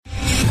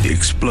The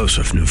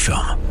explosive new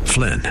film,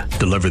 Flynn,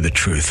 deliver the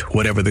truth,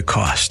 whatever the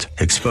cost,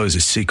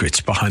 exposes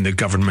secrets behind the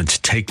government's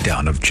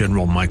takedown of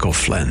General Michael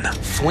Flynn.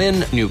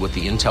 Flynn knew what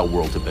the intel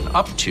world had been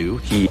up to.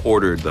 He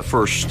ordered the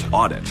first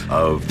audit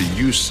of the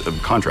use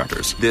of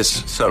contractors.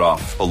 This set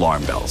off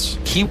alarm bells.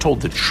 He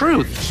told the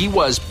truth. He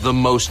was the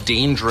most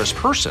dangerous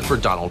person for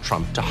Donald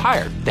Trump to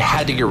hire. They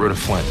had to get rid of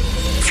Flynn.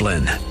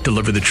 Flynn,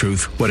 deliver the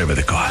truth, whatever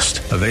the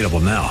cost. Available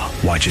now.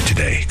 Watch it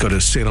today. Go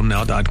to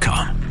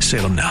salemnow.com.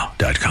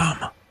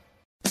 salemnow.com.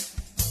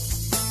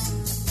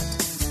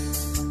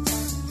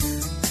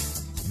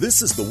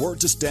 This is the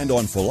Word to Stand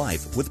On for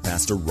Life with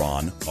Pastor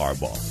Ron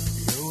Arbaugh.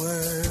 Your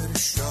word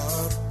is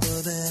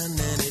sharper than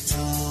any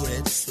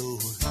two-edged sword,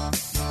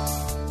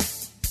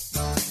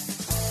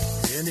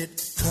 and it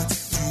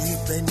cuts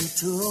deep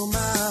into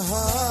my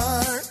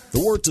heart.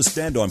 The Word to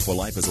Stand On for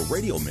Life is a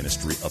radio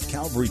ministry of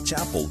Calvary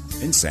Chapel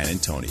in San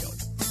Antonio.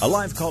 A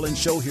live call-in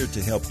show here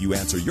to help you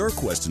answer your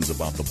questions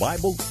about the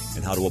Bible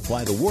and how to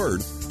apply the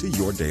Word to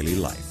your daily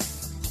life.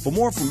 For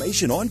more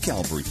information on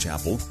Calvary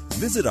Chapel,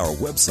 visit our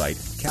website,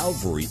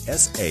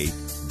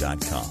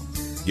 calvarysa.com.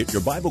 Get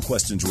your Bible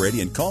questions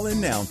ready and call in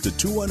now to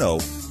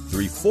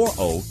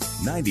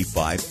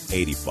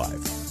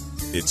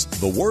 210-340-9585. It's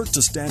The Word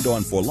to Stand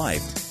On for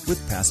Life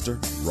with Pastor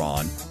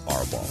Ron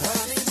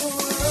Arbaugh.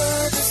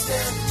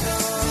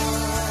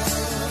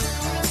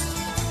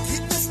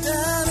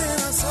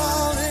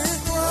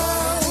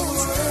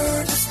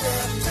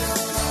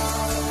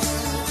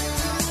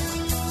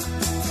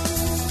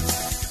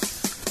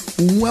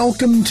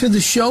 Welcome to the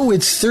show.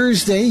 It's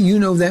Thursday. You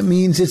know that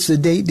means it's the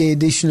date day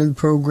edition of the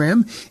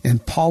program,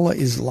 and Paula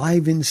is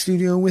live in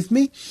studio with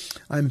me.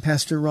 I'm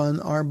Pastor Ron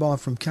Arbaugh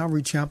from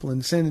Calvary Chapel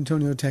in San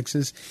Antonio,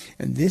 Texas,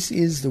 and this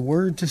is the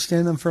Word to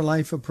Stand On for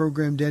Life, a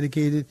program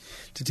dedicated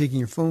to taking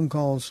your phone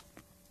calls,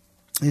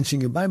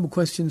 answering your Bible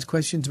questions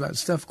about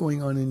stuff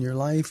going on in your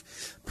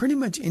life, pretty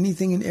much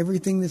anything and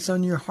everything that's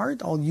on your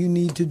heart. All you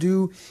need to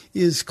do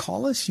is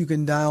call us. You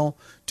can dial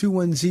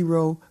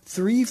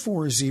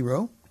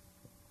 210-340-9585.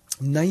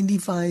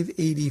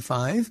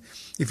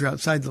 If you're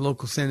outside the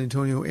local San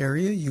Antonio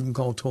area, you can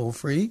call toll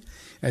free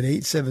at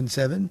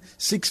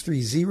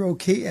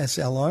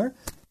 877-630-KSLR.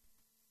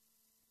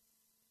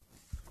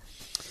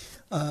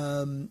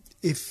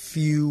 If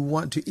you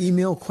want to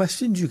email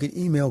questions, you can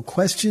email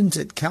questions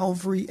at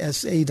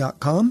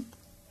calvarysa.com,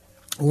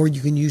 or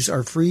you can use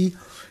our free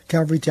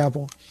Calvary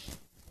Chapel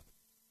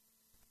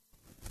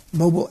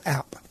mobile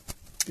app.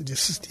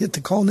 Just hit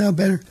the call now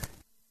banner.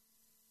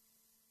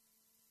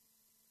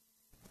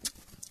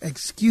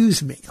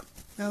 Excuse me.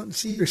 Now,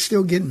 see, you're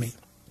still getting me.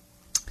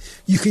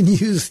 You can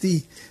use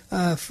the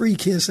free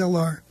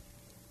KSLR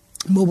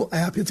mobile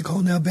app. Hit the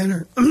call now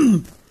banner.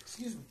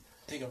 Excuse me.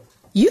 Take over.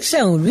 You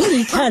sound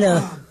really kind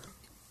of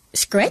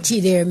scratchy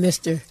there,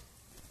 mister.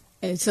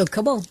 And so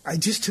come on. I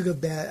just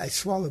took I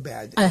swallowed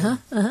bad. Yeah.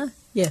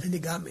 And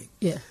it got me.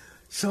 Yeah.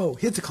 So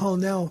hit the call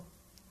now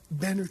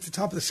banner at the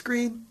top of the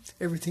screen.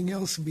 Everything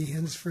else will be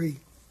hands-free.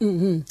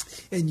 Mm-hmm.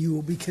 And you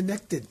will be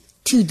connected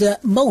to the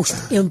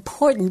most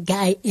important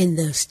guy in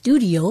the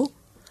studio,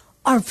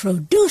 our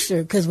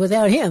producer, because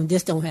without him,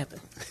 this don't happen.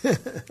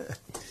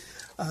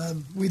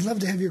 We'd love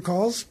to have your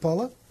calls,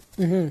 Paula.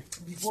 Mm-hmm.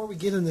 Before we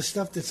get into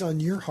stuff that's on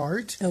your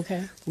heart,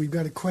 okay, we've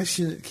got a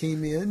question that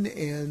came in,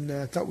 and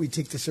I thought we'd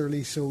take this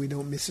early so we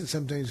don't miss it.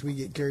 Sometimes we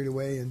get carried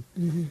away and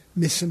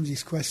miss some of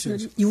these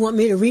questions. You want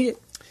me to read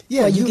it?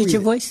 Yeah, you get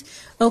your voice?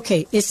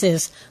 Okay, it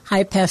says,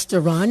 "Hi,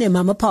 Pastor Ron and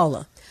Mama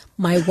Paula.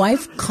 My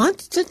wife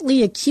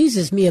constantly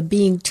accuses me of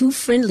being too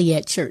friendly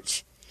at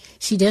church.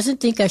 She doesn't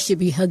think I should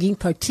be hugging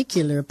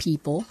particular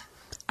people.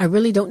 I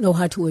really don't know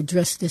how to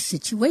address this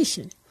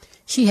situation.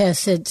 She has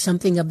said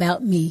something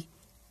about me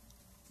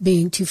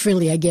being too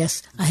friendly, I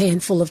guess, a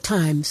handful of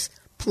times.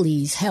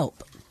 Please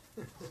help."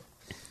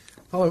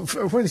 Why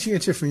don't you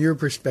answer from your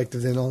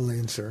perspective, then I'll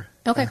answer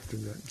after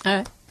that. All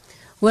right.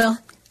 Well,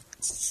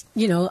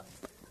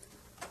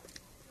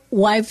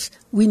 wives,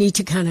 we need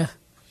to kind of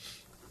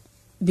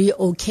be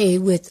okay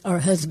with our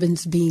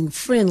husbands being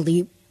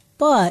friendly,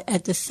 but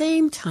at the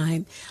same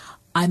time,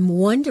 I'm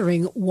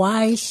wondering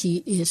why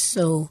she is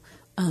so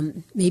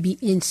maybe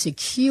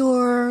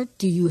insecure.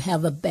 Do you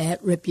have a bad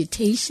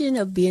reputation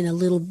of being a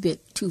little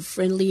bit too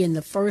friendly in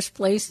the first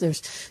place?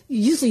 There's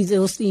usually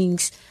those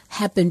things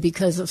happen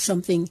because of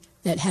something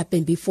that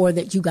happened before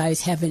that you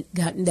guys haven't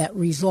gotten that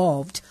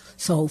resolved.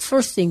 So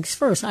first things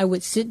first, I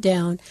would sit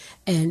down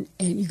and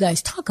you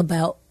guys talk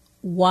about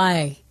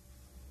why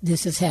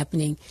this is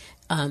happening.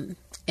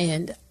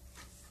 And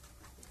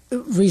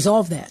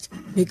resolve that.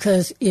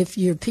 Because if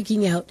you're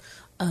picking out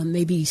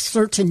maybe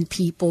certain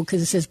people,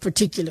 because it says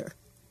particular,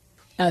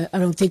 I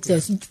don't think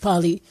that's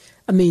probably,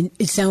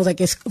 it sounds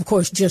like it's, of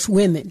course, just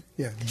women.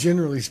 Yeah,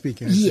 generally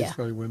speaking, it's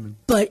probably women.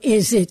 But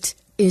is it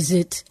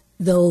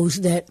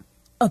those that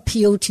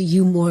appeal to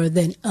you more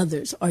than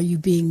others? Are you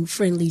being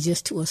friendly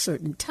just to a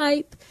certain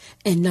type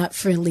and not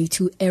friendly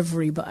to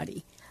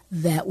everybody?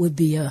 That would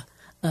be a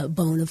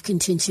bone of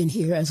contention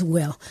here as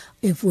well.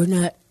 If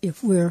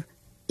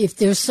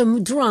there's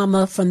some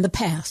drama from the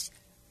past,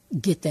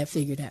 get that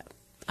figured out.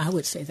 I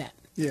would say that.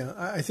 Yeah,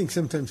 I think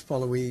sometimes,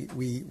 Paula, we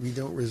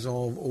don't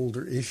resolve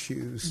older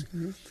issues,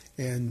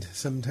 and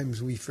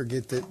sometimes we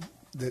forget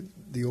that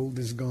the old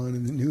is gone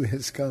and the new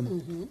has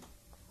come.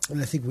 And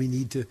I think we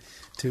need to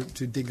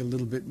dig a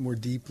little bit more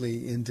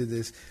deeply into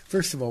this.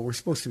 First of all, we're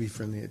supposed to be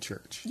friendly at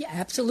church. Yeah,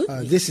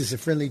 absolutely. This is a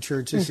friendly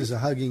church. This is a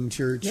hugging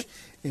church. Yep.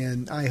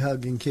 And I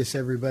hug and kiss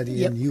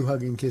everybody, and you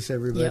hug and kiss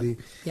everybody.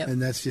 Yep. And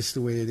that's just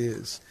the way it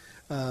is.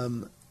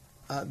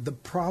 The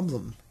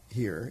problem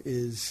here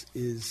is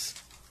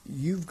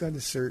you've got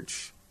to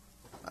search,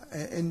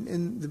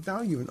 and the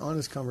value of an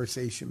honest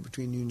conversation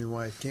between you and your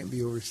wife can't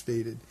be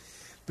overstated.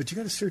 But you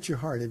got to search your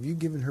heart. Have you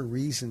given her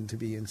reason to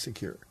be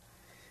insecure?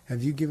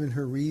 Have you given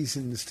her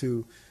reasons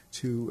to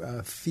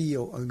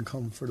feel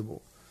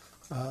uncomfortable?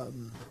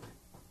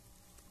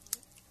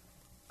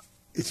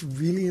 It's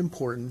really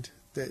important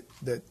that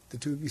the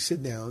two of you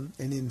sit down.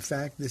 And in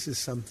fact, this is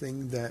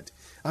something that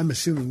I'm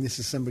assuming this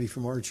is somebody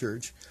from our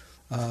church.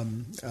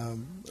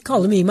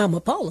 Calling me Mama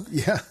Paula.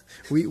 Yeah,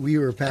 we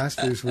were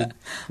pastors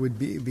would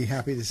be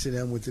happy to sit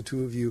down with the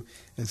two of you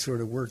and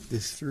sort of work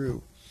this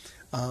through.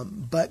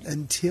 But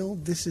until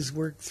this is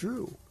worked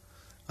through,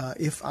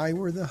 if I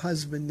were the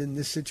husband in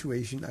this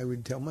situation, I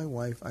would tell my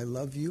wife, I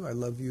love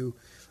you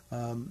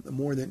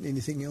more than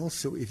anything else.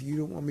 So if you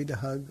don't want me to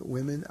hug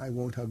women, I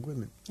won't hug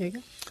women. There you go.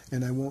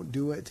 And I won't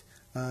do it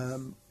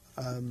out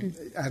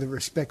of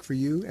respect for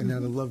you and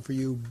out of love for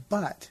you.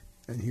 But,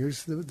 and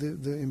here's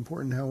the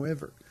important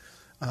however,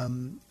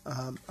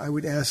 I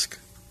would ask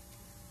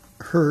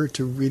her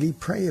to really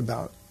pray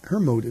about her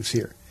motives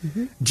here.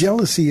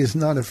 Jealousy is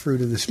not a fruit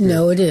of the Spirit.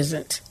 No, it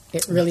isn't.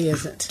 It really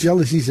isn't.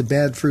 Jealousy is a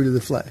bad fruit of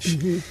the flesh.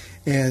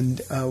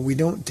 And we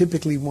don't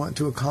typically want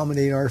to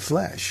accommodate our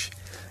flesh.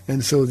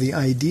 And so the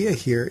idea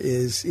here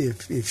is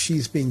if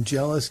she's being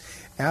jealous,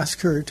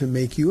 ask her to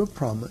make you a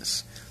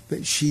promise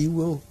that she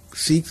will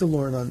seek the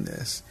Lord on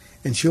this.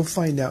 And she'll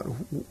find out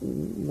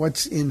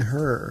what's in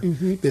her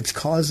that's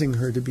causing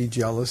her to be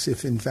jealous,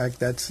 if in fact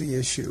that's the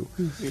issue.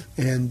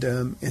 And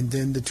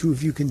then the two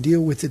of you can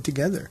deal with it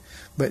together.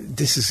 But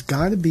this has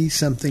got to be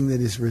something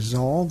that is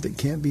resolved. It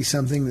can't be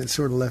something that's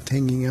sort of left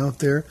hanging out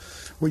there.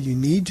 What you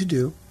need to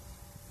do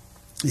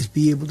is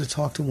be able to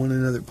talk to one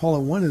another.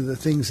 Paula, one of the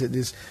things that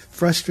is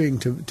frustrating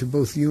to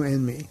both you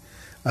and me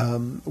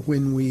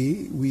when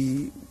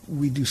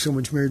we do so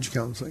much marriage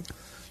counseling,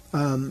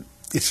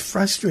 it's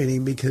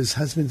frustrating because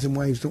husbands and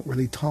wives don't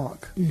really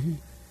talk.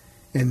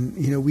 And,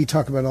 we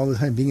talk about all the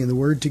time being in the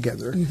Word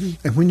together.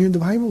 And when you're in the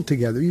Bible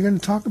together, you're going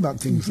to talk about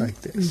things like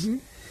this.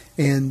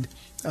 And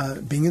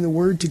being in the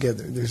Word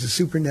together, there's a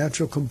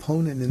supernatural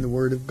component in the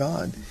Word of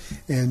God.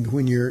 And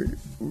when you're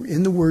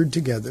in the Word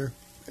together,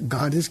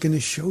 God is going to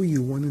show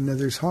you one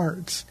another's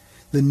hearts.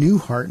 The new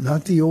heart,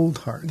 not the old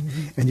heart.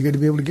 And you're going to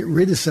be able to get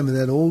rid of some of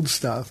that old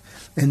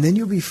stuff. And then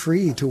you'll be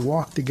free to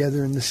walk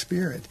together in the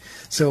Spirit.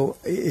 So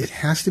it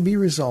has to be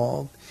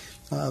resolved.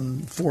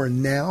 For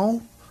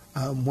now,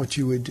 what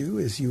you would do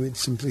is you would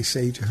simply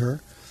say to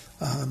her,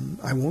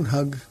 I won't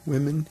hug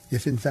women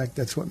if in fact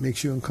that's what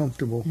makes you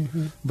uncomfortable.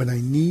 But I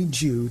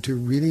need you to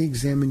really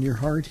examine your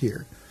heart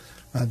here.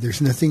 There's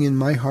nothing in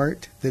my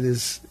heart that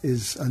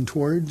is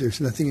untoward.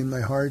 There's nothing in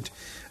my heart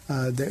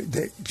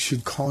that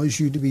should cause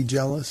you to be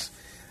jealous.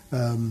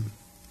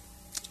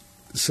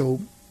 So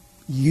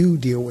you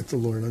deal with the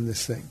Lord on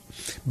this thing.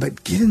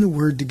 But get in the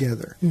Word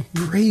together.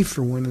 Pray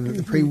for one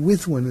another. Pray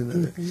with one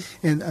another.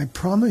 And I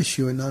promise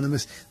you,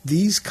 Anonymous,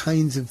 these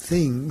kinds of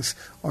things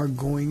are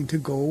going to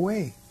go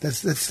away.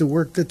 That's the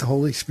work that the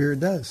Holy Spirit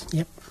does.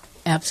 Yep,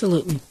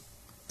 absolutely.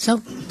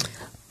 So,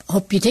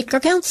 hope you take our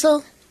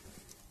counsel.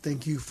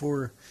 Thank you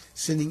for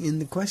sending in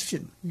the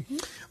question.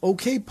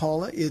 Okay,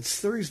 Paula, it's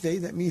Thursday.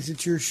 That means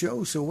it's your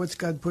show. So what's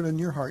God put on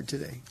your heart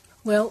today?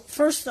 Well,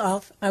 first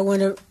off, I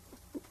want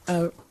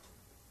to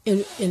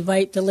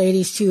invite the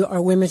ladies to our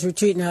women's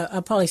retreat. And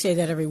I'll probably say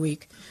that every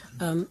week.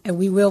 And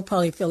we will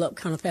probably fill up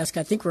kind of fast.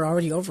 I think we're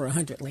already over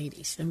 100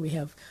 ladies. And we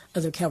have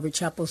other Calvary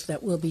chapels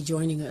that will be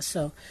joining us.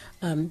 So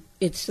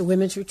it's the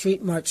women's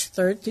retreat March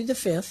 3rd through the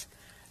 5th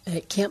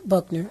at Camp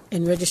Buckner.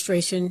 And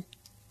registration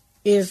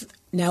is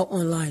now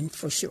online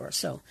for sure.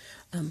 So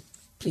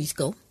please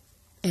go.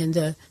 And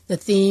the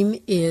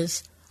theme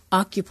is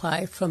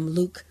Occupy from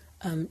Luke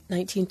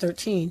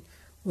 19:13,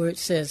 where it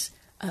says,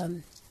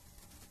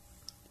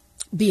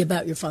 be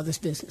about your Father's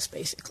business,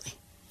 basically.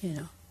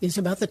 It's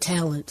about the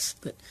talents,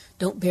 but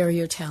don't bury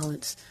your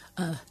talents.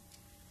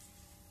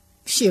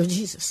 Share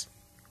Jesus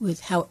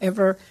with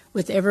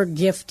whatever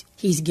gift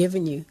He's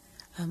given you,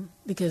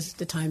 because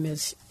the time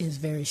is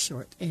very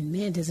short. And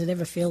man, does it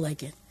ever feel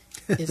like it?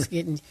 It's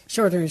getting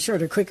shorter and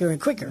shorter, quicker and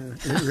quicker.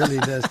 It really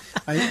does.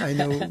 I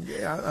know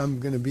I'm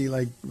going to be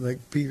like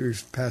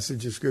Peter's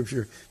passage of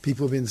Scripture.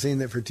 People have been saying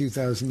that for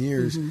 2,000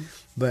 years.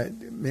 But,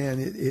 man,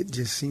 it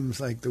just seems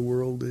like the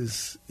world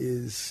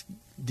is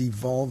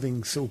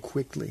devolving so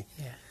quickly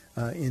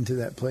into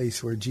that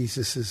place where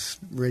Jesus is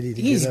ready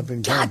to get up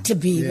and come. He's got to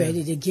be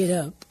ready to get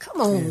up.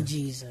 Come on,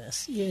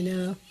 Jesus,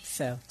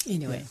 So,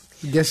 anyway.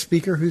 Guest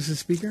speaker, who's the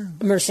speaker?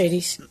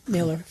 Mercedes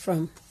Miller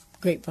from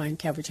Grapevine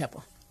Calvary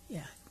Chapel.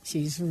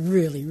 She's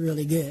really,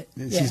 really good.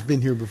 And she's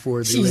been here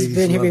before. She's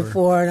been here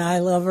before, and I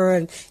love her.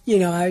 And,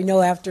 I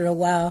know after a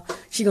while,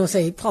 she's going to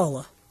say,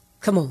 Paula,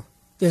 come on.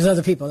 There's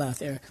other people out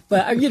there.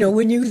 But,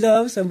 when you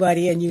love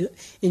somebody and you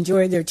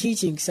enjoy their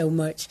teaching so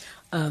much,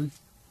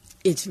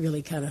 it's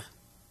really kind of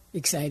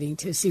exciting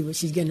to see what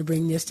she's going to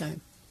bring this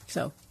time.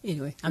 So,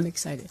 anyway, I'm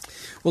excited.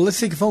 Well, let's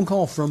take a phone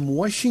call from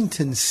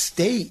Washington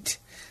State.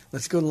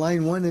 Let's go to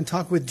line 1 and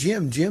talk with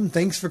Jim. Jim,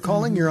 thanks for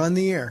calling. You're on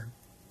the air.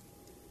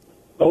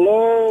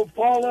 Hello,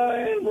 Paula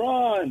and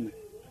Ron.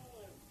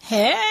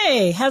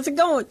 Hey, how's it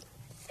going?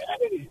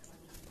 Hey,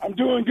 I'm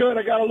doing good.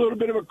 I got a little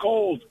bit of a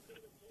cold.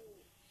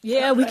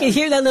 Yeah, we can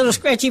hear that little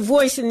scratchy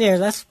voice in there.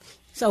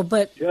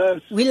 But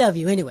yes. We love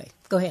you anyway.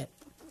 Go ahead.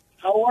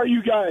 How are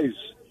you guys?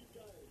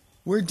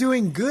 We're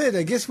doing good.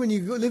 I guess when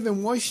you live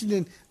in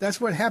Washington, that's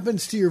what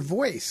happens to your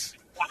voice.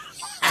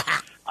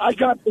 I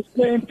got the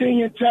same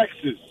thing in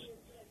Texas.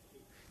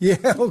 Yeah,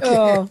 okay.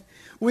 Oh.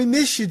 We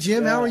miss you,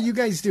 Jim. Yeah. How are you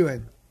guys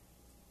doing?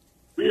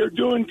 We are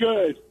doing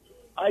good.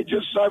 I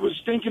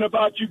was thinking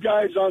about you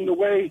guys on the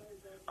way.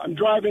 I'm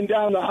driving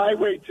down the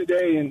highway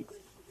today and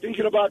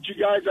thinking about you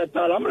guys. I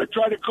thought, I'm going to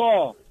try to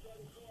call.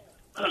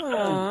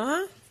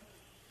 Aww.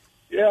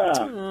 Yeah.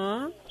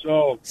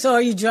 Aww. So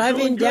are you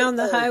driving down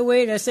the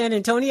highway to San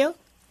Antonio?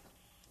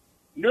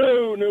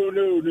 No.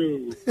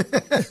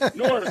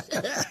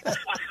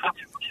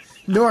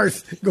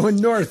 North. Going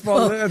north.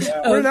 Paul.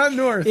 We're not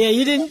north. Yeah,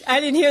 I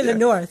didn't hear the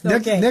north.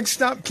 Okay. Next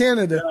stop,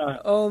 Canada. Yeah.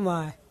 Oh,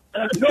 my.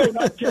 No,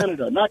 not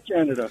Canada.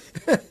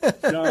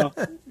 No.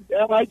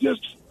 Yeah, I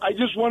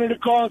just wanted to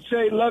call and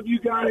say, love you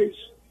guys.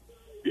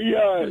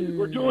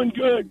 We're doing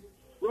good.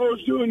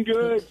 Rose doing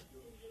good.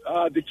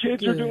 The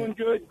kids are doing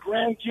good.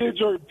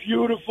 Grandkids are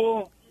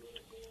beautiful.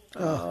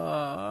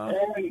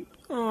 And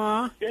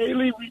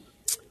daily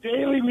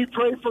we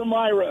pray for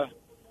Myra.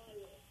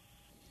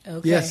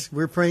 Okay. Yes,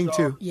 we're praying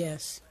too.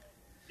 Yes.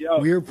 Yeah,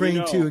 we are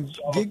praying too.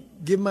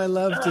 Give my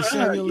love to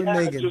Samuel and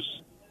Megan.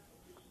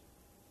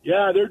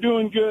 They're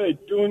doing good.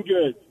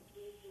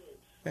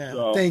 Yeah.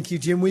 So, thank you,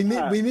 Jim. We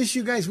miss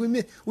you guys. We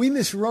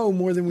miss Ro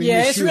more than we miss you.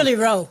 Yeah, it's really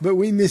Ro. But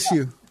we miss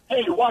you.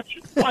 Hey, watch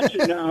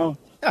it now.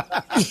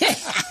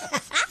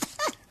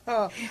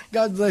 Oh,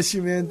 God bless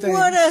you, man. Thanks.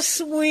 What a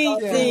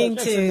sweet thing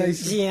to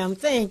Jim.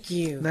 Thank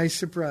you. Nice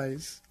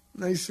surprise.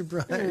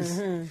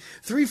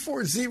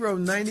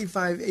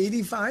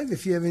 340-9585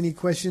 if you have any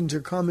questions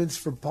or comments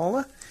for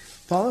Paula.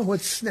 Paula,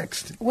 what's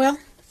next? Well,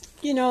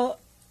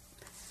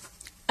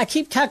 I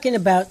keep talking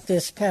about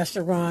this,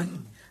 Pastor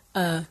Ron,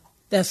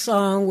 that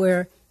song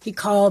where he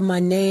called my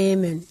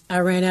name and I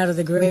ran out of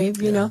the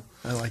grave, you know.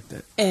 I like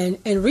that. And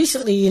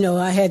recently,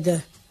 I had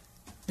the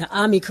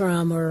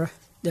Omicron or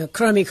the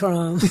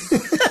Crummy-Crom.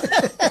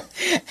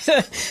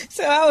 So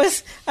I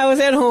was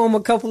at home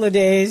a couple of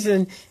days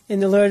and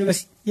the Lord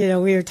was, we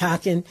were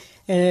talking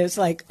and it was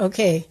like,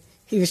 okay,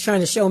 he was trying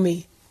to show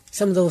me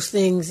some of those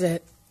things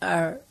that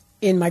are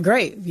in my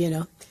grave,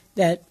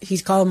 that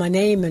he's called my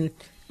name and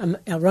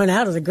I run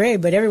out of the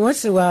grave. But every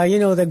once in a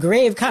while, the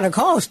grave kind of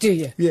calls to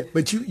you. Yeah,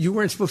 but you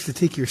weren't supposed to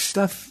take your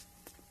stuff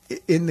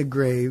in the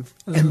grave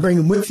and bring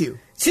them with you.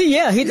 See,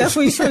 that's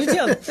what he's trying to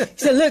tell me. He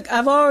said, look,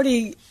 I've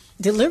already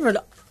delivered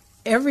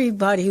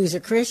everybody who's a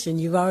Christian.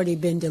 You've already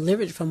been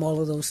delivered from all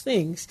of those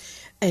things.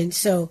 And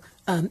so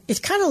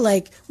it's kind of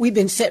like we've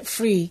been set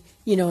free,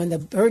 in the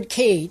bird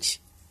cage.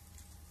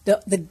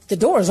 The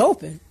door is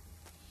open,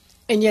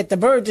 and yet the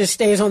bird just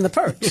stays on the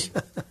perch.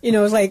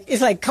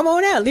 It's like come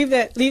on out, leave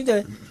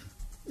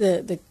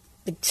the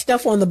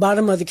stuff on the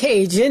bottom of the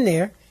cage in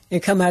there,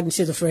 and come out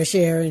into the fresh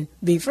air and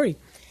be free.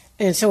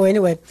 And so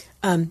anyway,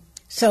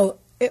 so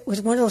it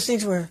was one of those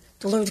things where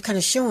the Lord was kind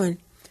of showing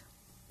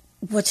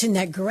what's in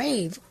that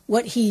grave,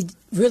 what He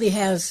really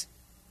has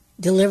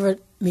delivered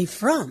me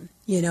from,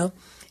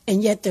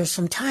 And yet there's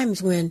some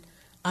times when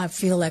I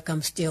feel like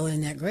I'm still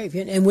in that grave.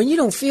 And when you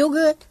don't feel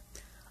good,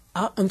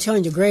 I'm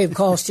telling you, grave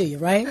calls to you,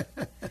 right?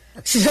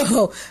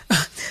 So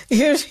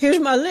here's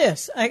my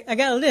list. I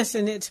got a list,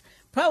 and it's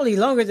probably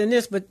longer than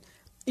this, but,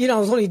 I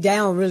was only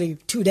down really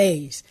 2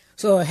 days.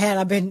 So had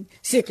I been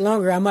sick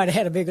longer, I might have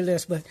had a bigger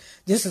list, but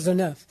this is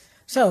enough.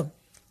 So,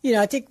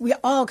 I think we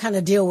all kind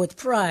of deal with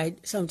pride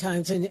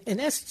sometimes, and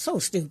that's so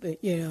stupid,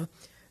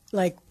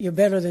 like you're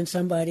better than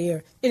somebody.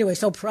 Or anyway,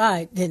 so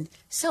pride, then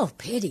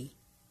self-pity,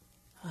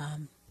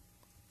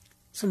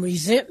 some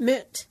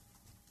resentment,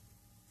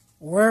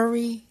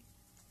 worry,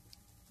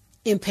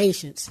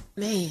 impatience,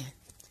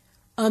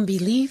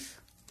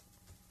 unbelief,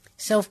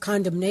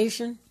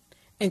 self-condemnation,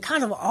 and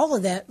kind of all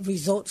of that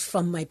results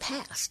from my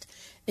past.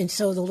 And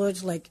so the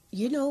Lord's like,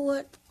 you know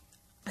what?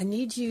 I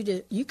need you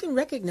can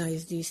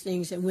recognize these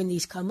things, and when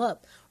these come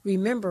up,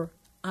 remember,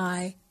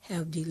 I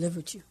have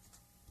delivered you.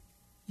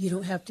 You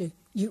don't have to,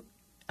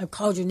 I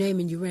called your name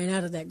and you ran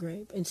out of that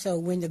grave. And so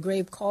when the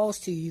grave calls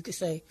to you, you can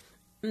say,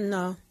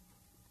 no,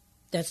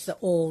 that's the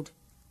old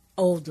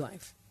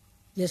life.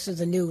 This is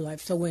the new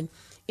life. So when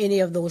any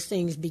of those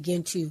things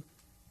begin to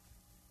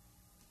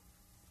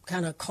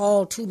kind of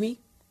call to me,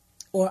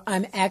 or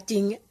I'm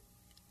acting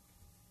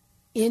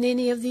in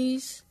any of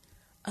these,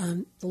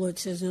 the Lord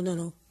says,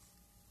 no,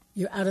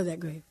 you're out of that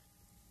grave.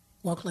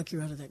 Walk like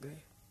you're out of that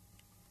grave.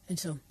 And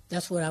so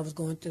that's what I was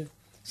going through.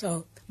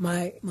 So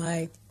my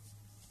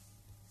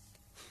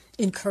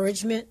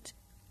encouragement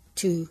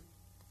to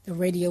the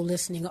radio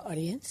listening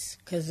audience,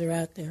 because they're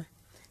out there,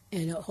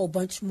 and a whole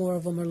bunch more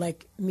of them are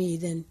like me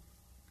than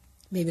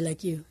maybe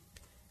like you.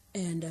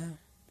 And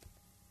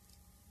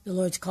the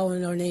Lord's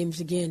calling our names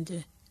again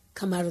to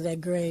come out of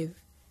that grave.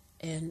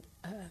 And,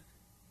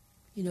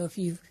 if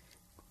you've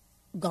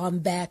gone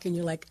back and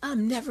you're like,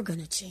 I'm never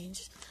going to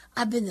change.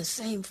 I've been the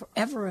same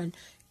forever. And,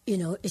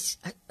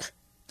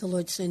 the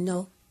Lord said,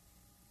 no,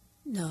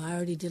 I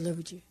already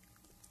delivered you.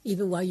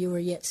 Even while you were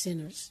yet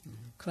sinners,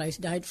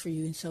 Christ died for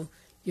you. And so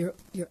you're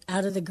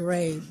out of the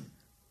grave.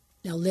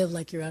 Now live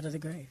like you're out of the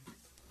grave.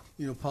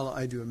 Paula,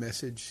 I do a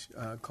message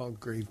called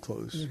Grave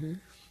Clothes.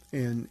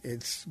 And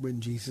it's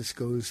when Jesus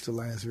goes to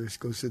Lazarus,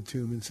 goes to the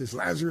tomb and says,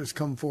 Lazarus,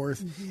 come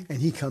forth.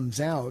 And he comes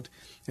out,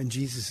 and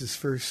Jesus'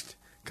 first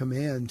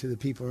command to the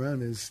people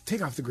around is,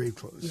 take off the grave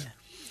clothes.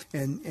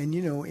 Yeah. And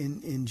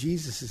in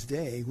Jesus'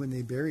 day, when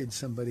they buried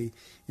somebody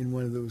in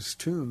one of those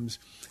tombs,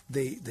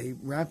 they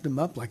wrapped him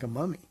up like a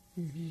mummy.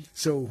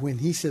 So when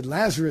he said,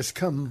 Lazarus,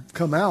 come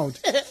out,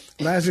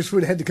 Lazarus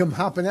would have had to come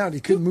hopping out. He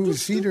couldn't move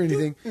his feet or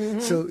anything.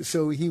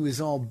 So he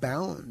was all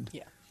bound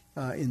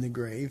in the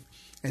grave.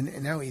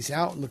 And now he's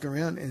out, look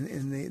around,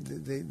 and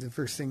the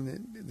first thing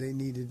that they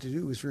needed to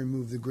do was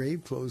remove the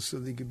grave clothes so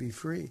they could be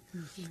free.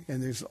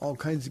 And there's all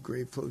kinds of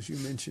grave clothes. You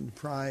mentioned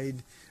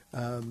pride,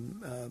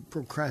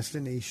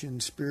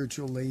 procrastination,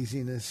 spiritual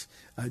laziness,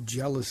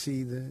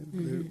 jealousy.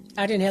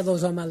 I didn't have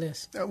those on my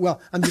list. Well,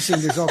 I'm just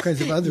saying there's all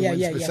kinds of other ones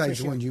besides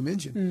the ones you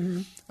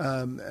mentioned.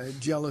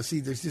 Jealousy,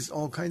 there's just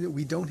all kinds of,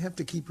 we don't have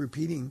to keep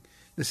repeating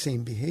the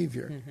same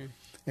behavior.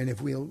 And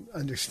if we'll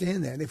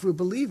understand that, if we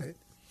believe it,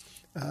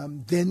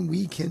 then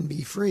we can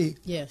be free.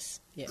 Yes,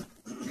 yeah.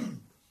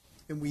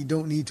 And we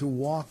don't need to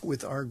walk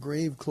with our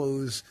grave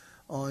clothes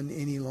on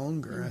any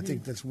longer. I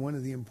think that's one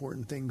of the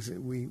important things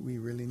that we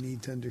really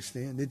need to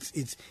understand.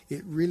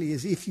 It really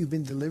is, if you've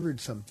been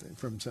delivered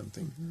from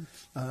something.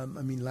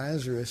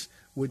 Lazarus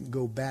wouldn't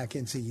go back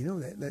and say,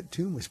 that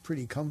tomb was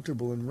pretty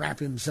comfortable, and wrap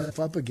himself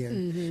up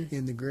again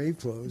in the grave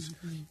clothes.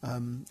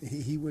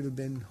 He would have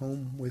been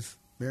home with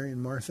Mary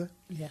and Martha.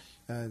 Yeah.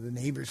 The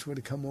neighbors would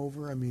have come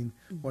over.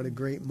 What a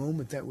great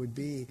moment that would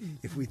be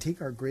if we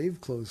take our grave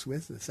clothes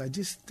with us. I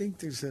just think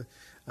there's a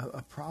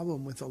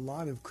problem with a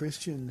lot of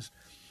Christians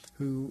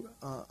who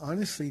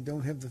honestly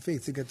don't have the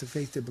faith. They've got the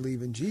faith to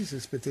believe in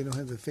Jesus, but they don't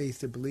have the faith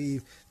to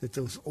believe that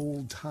those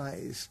old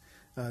ties,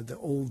 the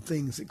old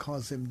things that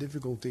cause them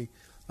difficulty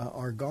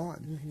are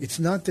gone. It's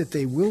not that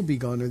they will be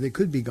gone or they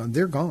could be gone.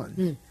 They're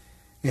gone.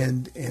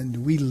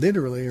 And we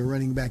literally are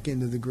running back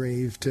into the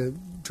grave to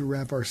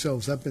wrap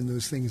ourselves up in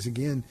those things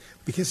again,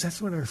 because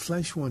that's what our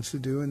flesh wants to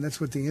do, and that's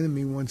what the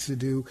enemy wants to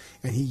do,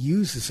 and he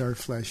uses our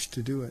flesh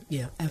to do it.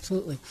 Yeah,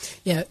 absolutely.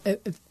 Yeah,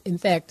 in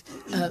fact,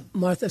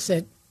 Martha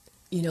said,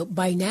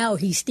 by now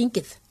he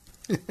stinketh,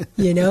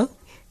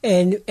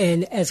 and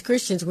as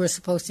Christians we're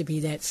supposed to be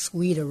that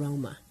sweet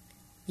aroma,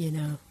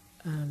 and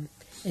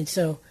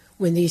so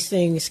when these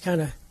things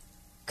kind of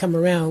come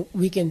around,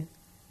 we can,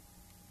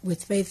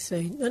 with faith,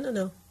 say,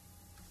 no,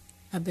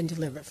 I've been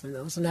delivered from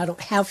those, and I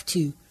don't have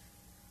to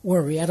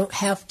worry. I don't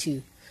have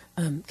to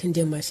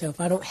condemn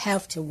myself. I don't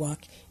have to walk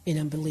in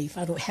unbelief.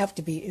 I don't have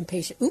to be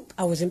impatient. Oop,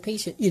 I was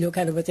impatient,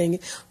 kind of a thing.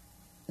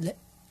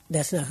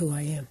 That's not who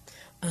I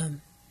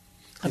am.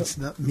 It's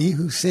not me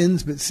who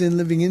sins, but sin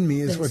living in me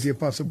is what the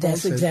Apostle Paul said.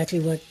 That's exactly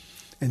what.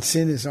 And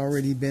sin has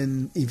already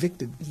been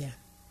evicted. Yeah.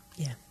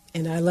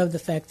 And I love the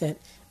fact that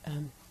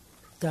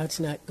God's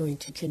not going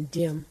to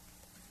condemn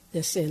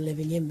the sin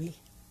living in me.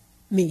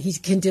 He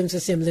condemns the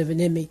sin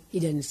living in me. He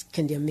doesn't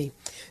condemn me.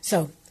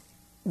 So,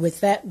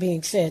 with that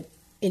being said,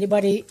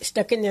 anybody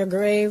stuck in their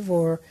grave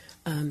or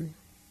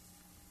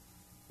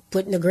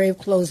putting the grave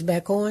clothes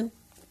back on?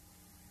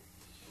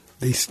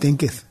 They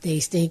stinketh.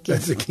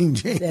 That's the King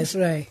James. That's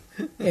right.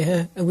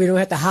 And we don't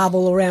have to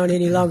hobble around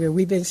any longer.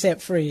 We've been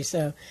set free.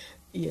 So,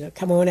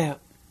 come on out.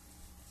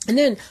 And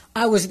then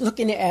I was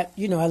looking at,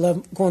 I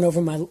love going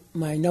over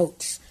my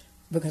notes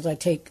because I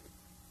take,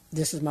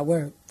 this is my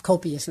word,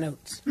 copious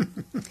notes.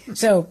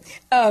 So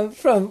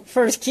from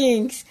 1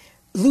 Kings,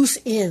 loose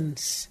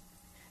ends.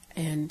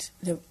 And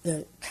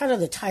the kind of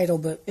the title,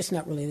 but it's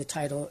not really the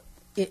title.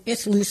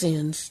 It's loose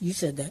ends. You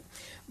said that.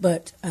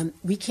 But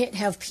we can't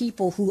have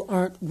people who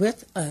aren't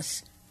with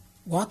us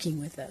walking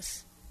with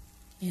us.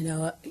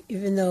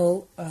 Even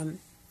though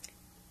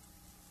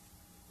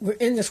we're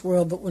in this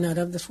world, but we're not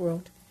of this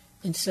world.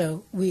 And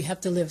so we have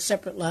to live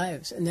separate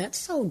lives. And that's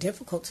so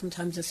difficult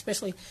sometimes,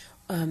 especially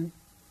when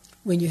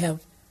you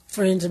have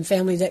friends and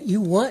family that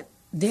you want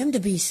them to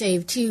be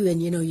saved too.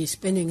 And, you're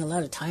spending a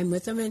lot of time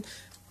with them. And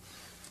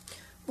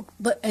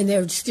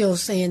they're still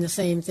saying the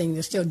same thing.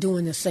 They're still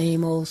doing the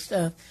same old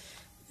stuff.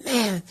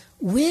 Man,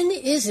 when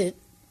is it,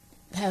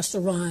 Pastor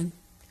Ron,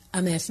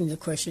 I'm asking the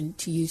question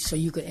to you so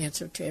you could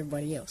answer to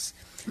everybody else.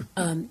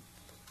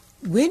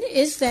 When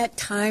is that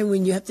time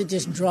when you have to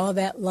just draw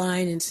that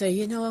line and say,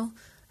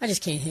 I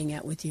just can't hang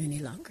out with you any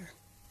longer?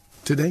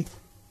 Today.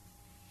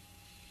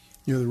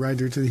 You know, the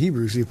writer to the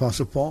Hebrews, the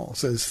Apostle Paul,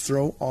 says,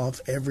 throw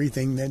off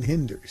everything that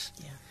hinders.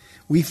 Yeah.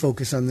 We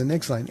focus on the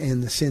next line,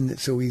 and the sin that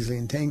so easily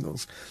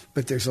entangles.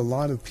 But there's a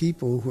lot of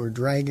people who are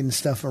dragging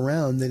stuff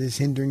around that is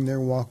hindering their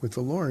walk with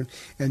the Lord.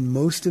 And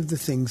most of the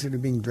things that are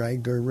being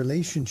dragged are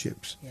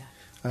relationships. Yeah.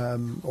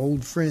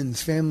 Old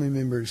friends, family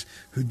members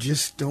who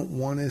just don't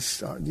want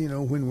us,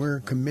 when we're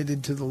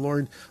committed to the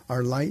Lord,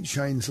 our light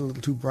shines a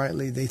little too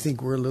brightly. They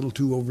think we're a little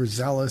too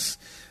overzealous.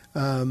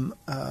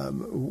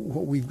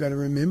 What we've got to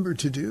remember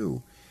to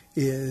do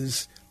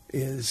is,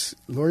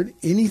 Lord,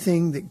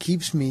 anything that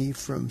keeps me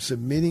from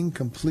submitting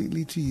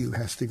completely to you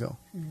has to go.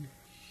 Mm.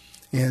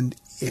 And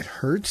it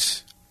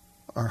hurts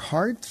our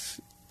hearts.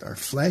 Our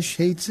flesh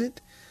hates it.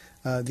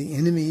 The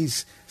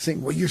enemy's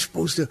saying, well, you're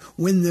supposed to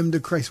win them to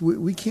Christ.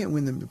 We can't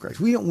win them to Christ.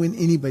 We don't win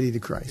anybody to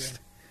Christ.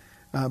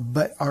 Yeah.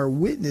 But our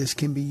witness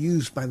can be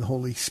used by the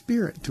Holy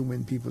Spirit to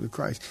win people to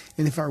Christ.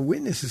 And if our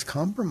witness is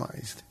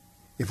compromised,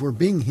 if we're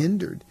being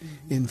hindered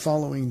in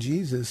following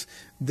Jesus,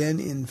 then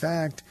in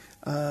fact,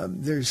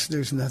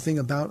 there's nothing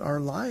about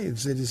our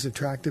lives that is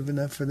attractive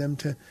enough for them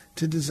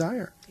to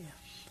desire. Yeah.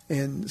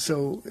 And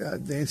so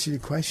the answer to your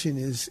question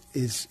is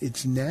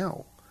it's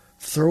now.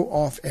 Throw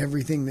off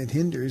everything that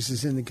hinders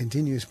is in the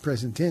continuous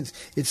present tense.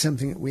 It's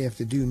something that we have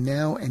to do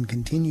now and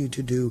continue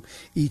to do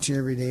each and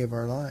every day of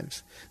our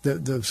lives.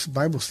 The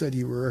Bible study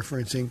you were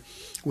referencing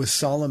was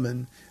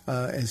Solomon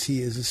as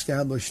he is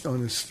established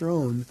on his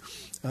throne,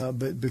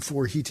 but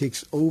before he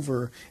takes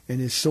over and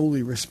is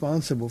solely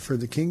responsible for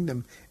the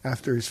kingdom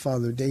after his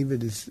father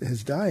David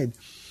has died.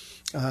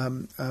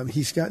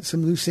 He's got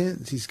some loose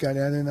ends. He's got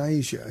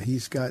Adonijah.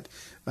 He's got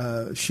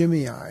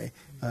Shimei,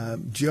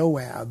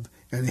 Joab,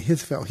 and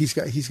Ahithophel.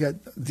 He's got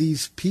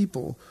these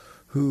people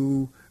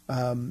who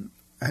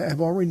have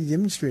already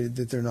demonstrated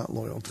that they're not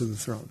loyal to the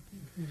throne.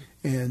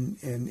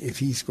 Mm-hmm. And if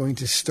he's going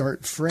to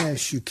start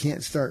fresh, you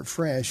can't start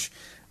fresh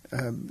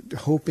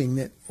hoping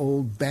that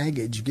old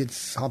baggage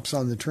hops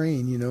on the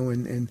train,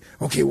 and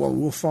okay, well,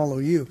 we'll follow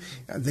you.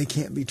 They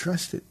can't be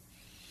trusted.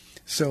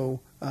 So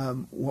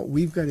what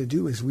we've got to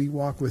do is we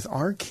walk with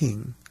our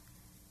King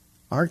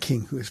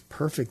who is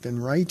perfect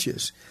and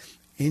righteous.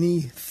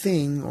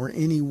 Anything or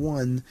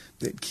anyone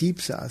that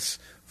keeps us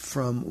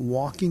from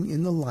walking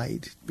in the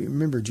light,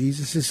 remember,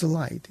 Jesus is the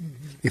light.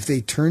 Mm-hmm. If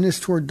they turn us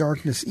toward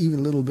darkness even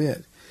a little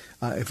bit,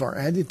 if our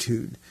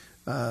attitude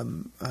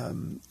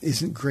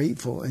isn't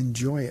grateful and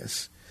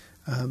joyous,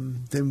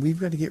 then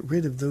we've got to get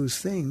rid of those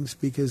things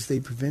because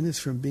they prevent us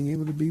from being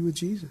able to be with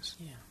Jesus.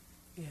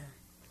 Yeah.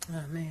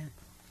 Oh, man.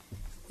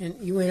 And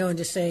you went on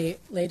to say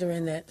later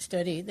in that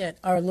study that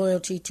our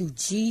loyalty to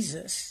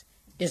Jesus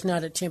is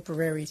not a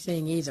temporary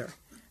thing either,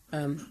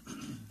 and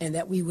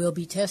that we will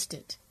be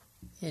tested.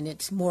 And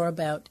it's more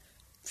about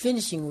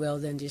finishing well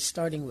than just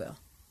starting well,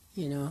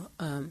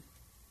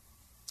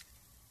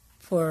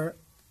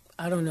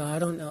 I don't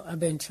know. I've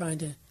been trying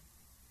to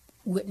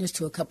witness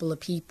to a couple of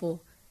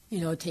people,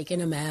 taking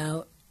them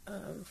out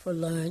for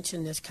lunch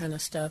and this kind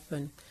of stuff,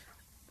 and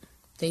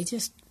it's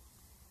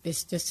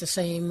just the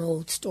same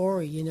old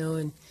story,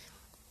 and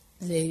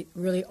they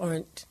really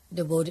aren't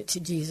devoted to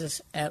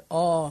Jesus at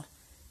all.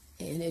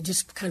 And it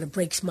just kind of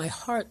breaks my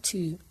heart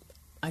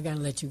I got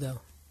to let you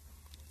go.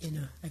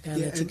 I got to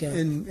let you go.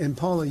 And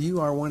Paula, you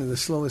are one of the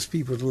slowest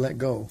people to let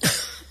go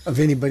of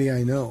anybody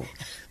I know.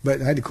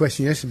 But I had a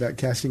question yesterday about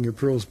casting your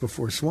pearls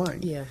before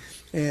swine. Yeah.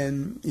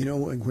 And,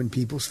 when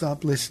people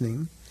stop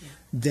listening,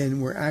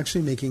 then we're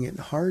actually making it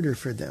harder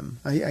for them.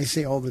 I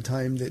say all the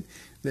time that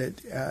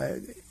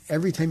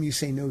every time you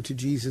say no to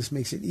Jesus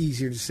makes it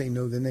easier to say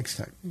no the next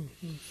time.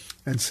 Mm-hmm.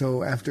 And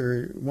so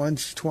after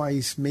once,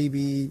 twice,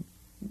 maybe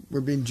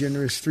we're being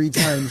generous 3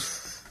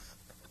 times,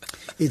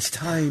 it's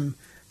time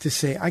to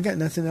say, I got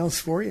nothing else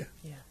for you.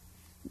 Yeah.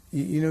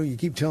 You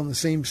keep telling the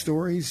same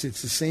stories.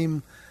 It's the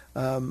same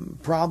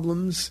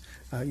problems.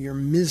 You're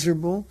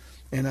miserable.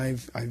 And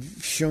I've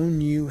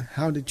shown you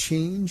how to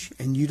change,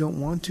 and you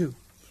don't want to.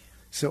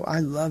 So I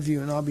love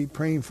you, and I'll be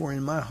praying for you.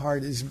 And my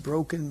heart is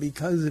broken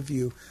because of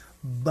you.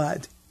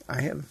 But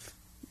I have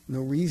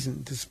no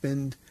reason to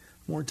spend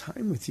more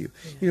time with you.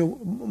 Yeah.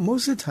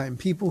 Most of the time,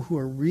 people who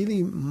are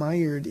really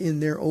mired in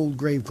their old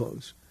grave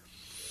clothes,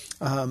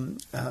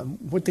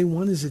 what they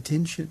want is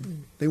attention.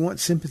 Mm. They want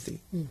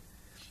sympathy. Mm.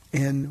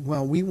 And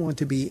while we want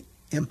to be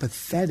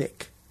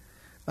empathetic,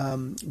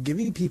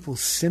 giving people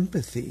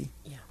sympathy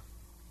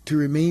to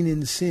remain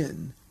in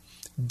sin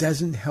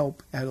doesn't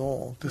help at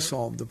all to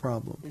solve the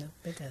problem. No,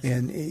 it doesn't.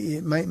 And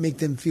it might make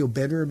them feel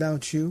better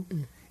about you.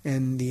 Mm.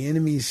 And the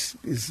enemy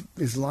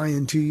is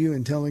lying to you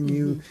and telling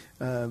you,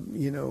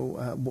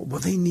 well,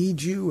 they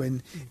need you,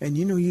 and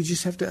you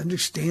just have to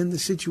understand the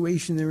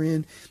situation they're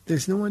in.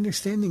 There's no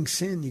understanding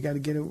sin. You got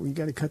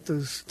to cut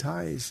those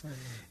ties.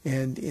 Mm-hmm.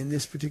 And in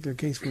this particular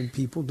case, when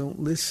people don't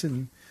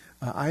listen,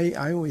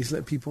 I always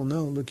let people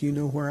know, look, you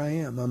know where I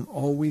am. I'm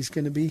always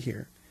going to be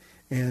here,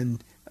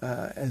 and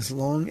as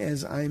long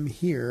as I'm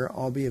here,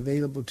 I'll be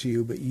available to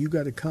you. But you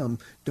got to come.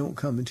 Don't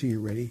come until you're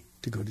ready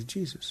to go to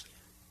Jesus.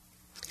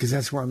 Because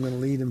that's where I'm going to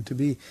lead them to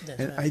be. That's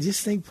right. I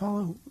just think,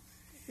 Paula,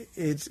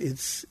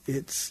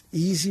 it's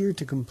easier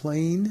to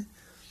complain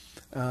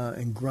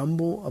and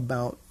grumble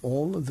about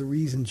all of the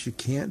reasons you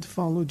can't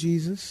follow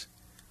Jesus.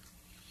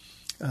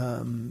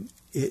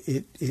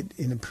 It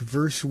in a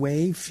perverse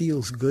way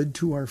feels good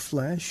to our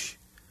flesh.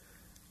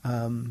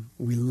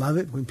 We love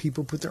it when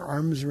people put their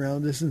arms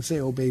around us and say,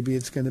 "Oh, baby,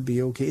 it's going to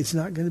be okay." It's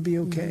not going to be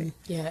okay.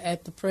 Mm-hmm. Yeah,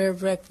 at the prayer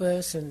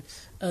breakfast and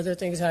other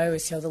things, I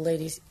always tell the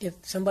ladies, if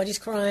somebody's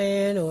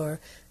crying or,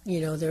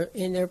 they're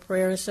in their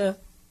prayer and stuff,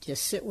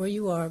 just sit where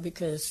you are,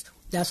 because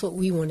that's what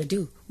we want to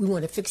do. We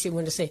want to fix it. We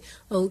want to say,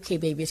 "Okay,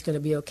 baby, it's going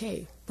to be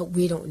okay." But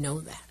we don't know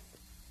that.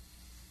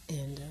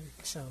 And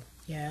so,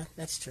 yeah,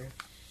 that's true.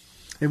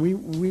 And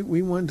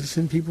we want to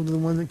send people to the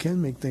one that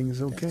can make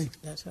things okay.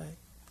 That's right.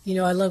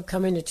 I love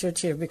coming to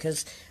church here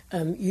because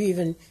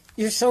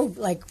you're so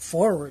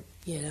forward,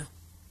 You're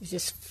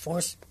just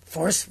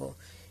forceful.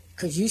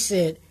 Because you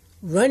said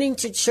running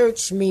to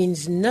church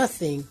means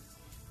nothing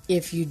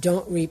if you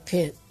don't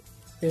repent.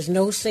 There's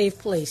no safe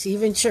place,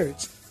 even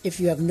church, if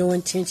you have no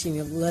intention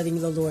of letting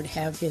the Lord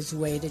have his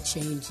way to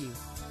change you.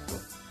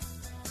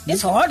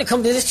 It's hard to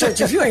come to this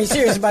church if you ain't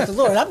serious about the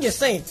Lord. I'm just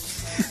saying.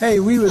 Hey,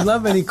 we would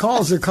love any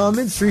calls or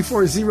comments,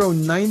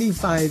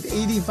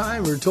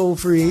 340-9585 or toll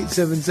free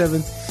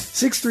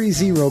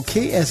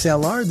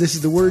 877-630-KSLR. This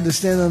is the Word to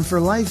Stand On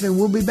for Life, and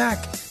we'll be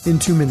back in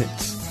 2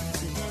 minutes.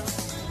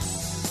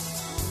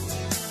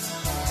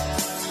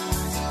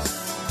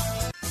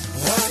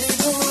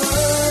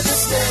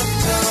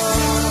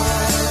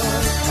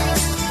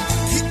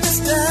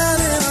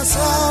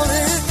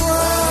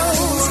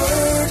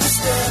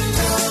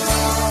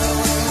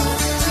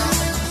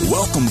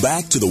 Welcome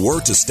back to the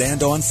Word to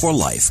Stand On for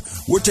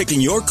Life. We're taking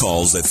your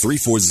calls at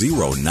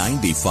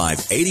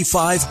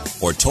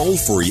 340-9585 or toll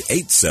free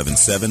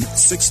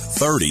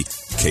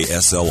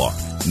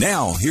 877-630-KSLR.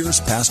 Now, here's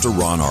Pastor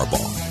Ron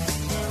Arbaugh.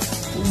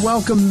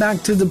 Welcome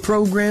back to the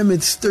program.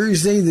 It's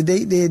Thursday, the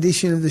date day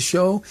edition of the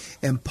show,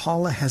 and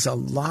Paula has a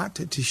lot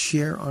to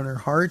share on her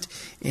heart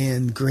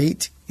and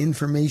great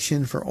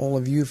information for all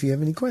of you if you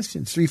have any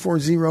questions.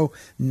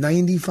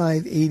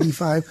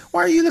 340-9585.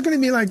 Why are you looking at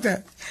me like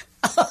that?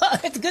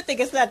 It's a good thing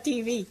it's not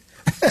TV.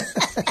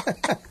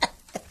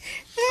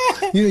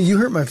 You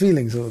hurt my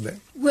feelings a little bit.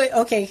 Wait,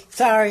 okay,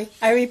 sorry.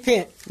 I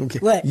repent. Okay.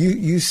 What?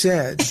 You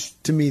said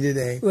to me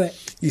today, what?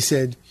 You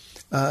said,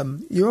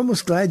 you're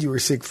almost glad you were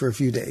sick for a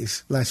few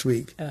days last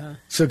week. Uh-huh.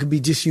 So it could be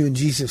just you and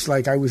Jesus,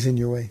 like I was in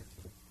your way.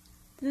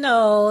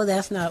 No,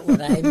 that's not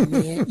what I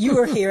meant. You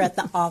were here at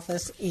the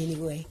office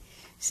anyway.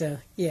 So,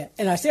 yeah.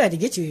 And I still had to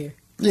get you here.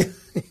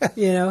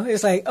 Yeah.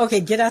 It's like,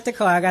 okay, get out the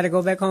car. I got to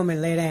go back home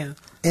and lay down.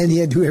 And he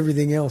had to do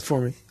everything else for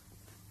me.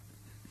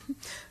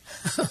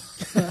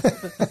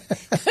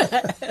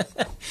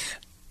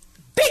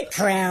 Big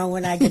crown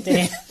when I get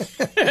there.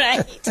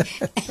 Right?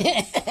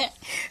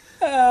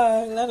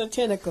 A lot of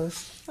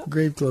tentacles.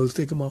 Grave clothes,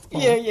 take them off.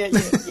 Yeah.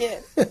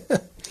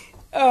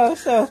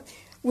 So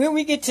when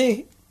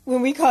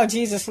we call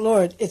Jesus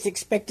Lord, it's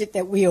expected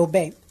that we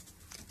obey.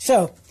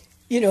 So,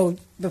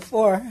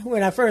 before,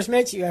 when I first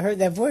met you, I heard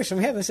that voice from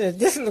heaven said,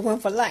 "This is the one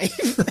for life."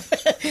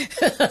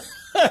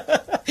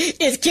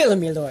 It's killing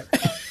me, Lord.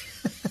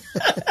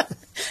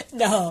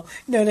 No.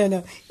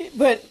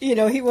 But,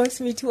 he wants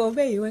me to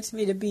obey. He wants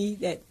me to be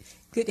that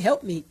good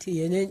helpmeet to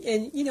you.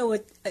 And you know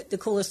what the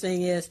coolest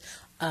thing is?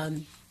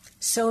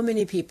 So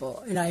many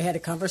people, and I had a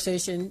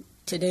conversation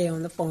today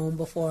on the phone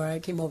before I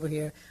came over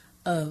here,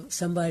 of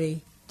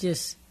somebody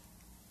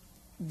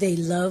they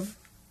love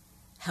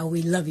how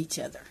we love each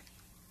other.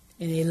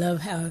 And they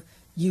love how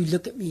you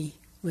look at me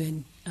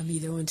when I'm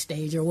either on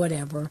stage or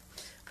whatever.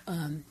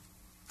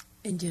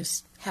 And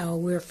just how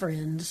we're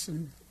friends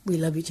and we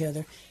love each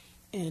other.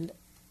 And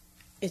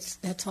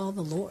that's all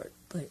the Lord.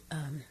 But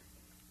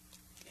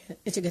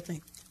it's a good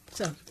thing.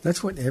 So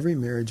that's what every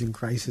marriage in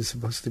Christ is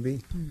supposed to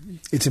be. Mm-hmm.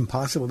 It's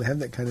impossible to have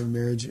that kind of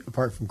marriage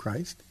apart from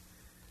Christ.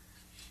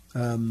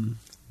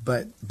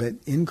 But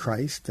in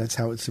Christ, that's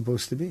how it's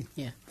supposed to be.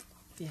 Yeah.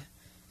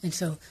 And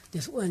so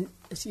this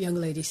young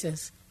lady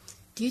says,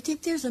 "Do you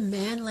think there's a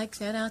man like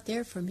that out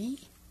there for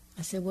me?"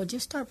 I said, "Well,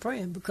 just start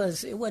praying,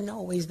 because it wasn't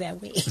always that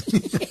way."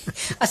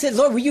 I said,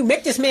 "Lord, will you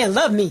make this man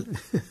love me?"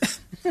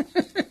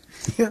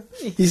 Yeah.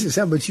 He says,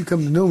 "How about you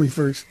come to know me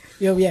first?"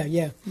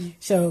 Yeah.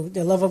 So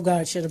the love of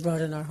God should have brought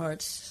in our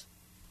hearts,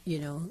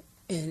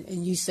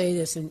 and you say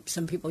this, and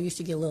some people used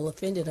to get a little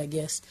offended, I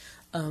guess,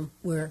 you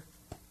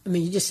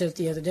just said it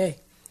the other day,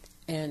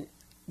 and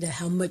that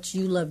how much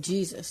you love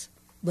Jesus,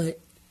 but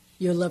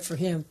your love for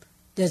him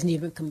doesn't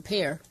even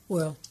compare.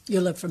 Well,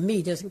 your love for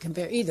me doesn't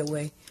compare either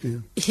way.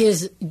 Yeah.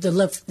 The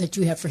love that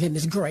you have for him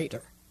is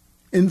greater.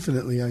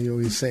 Infinitely, I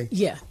always say.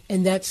 Yeah,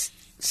 and that's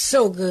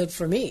so good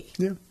for me.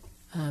 Yeah.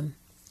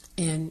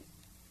 And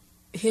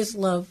his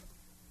love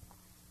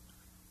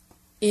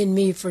in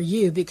me for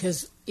you,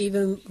 because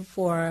even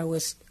before I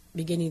was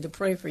beginning to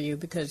pray for you,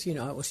 because,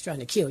 I was trying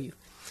to kill you,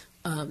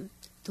 the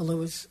Lord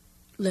was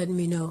letting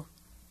me know,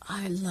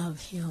 I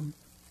love him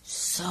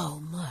so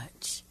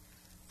much.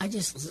 I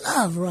just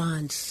love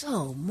Ron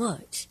so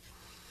much.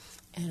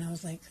 And I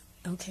was like,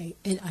 Okay,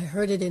 and I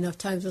heard it enough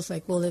times. It's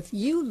like, well, if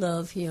you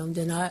love him,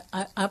 then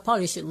I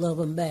probably should love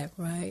him back,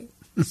 right?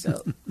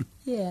 So,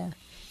 yeah.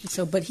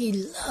 So, but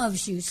he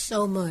loves you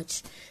so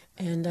much,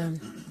 and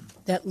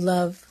that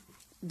love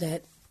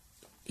that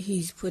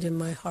he's put in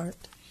my heart.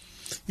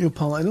 You know,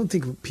 Paula, I don't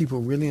think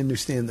people really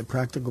understand the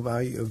practical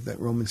value of that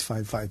Romans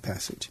 5:5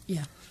 passage.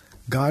 Yeah.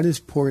 God has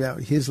poured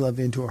out his love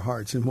into our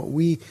hearts. And what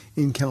we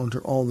encounter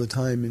all the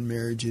time in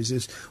marriages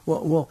is,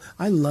 well,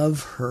 I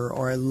love her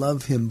or I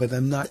love him, but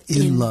I'm not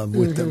in love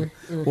with them.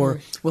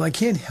 Or, well, I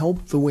can't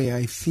help the way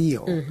I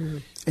feel.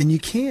 And you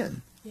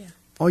can. Yeah.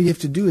 All you have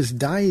to do is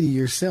die to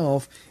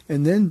yourself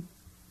and then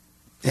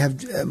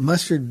have a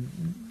mustard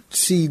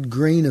seed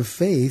grain of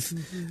faith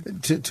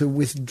to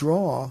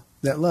withdraw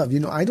that love.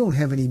 You know, I don't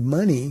have any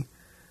money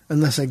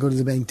unless I go to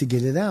the bank to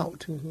get it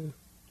out.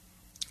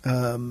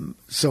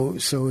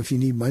 So if you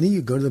need money,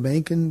 you go to the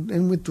bank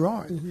and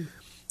withdraw it.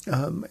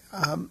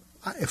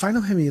 If I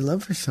don't have any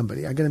love for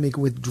somebody, I got to make a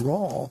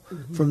withdrawal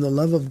from the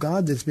love of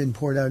God that's been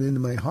poured out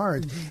into my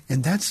heart.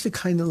 And that's the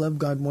kind of love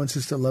God wants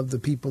us to love the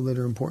people that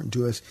are important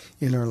to us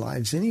in our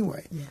lives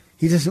anyway. Yeah.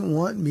 He doesn't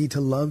want me to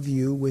love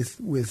you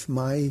with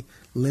my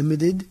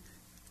limited,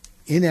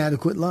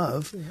 inadequate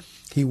love. Yeah.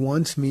 He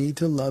wants me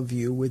to love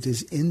you with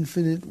his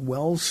infinite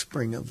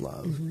wellspring of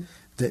love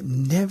that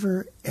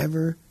never,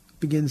 ever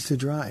begins to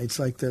dry. It's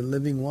like the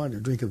living water.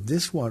 Drink of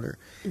this water,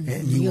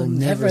 and you will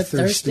never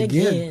thirst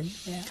again.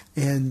 Yeah.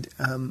 And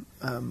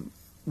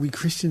we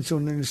Christians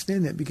don't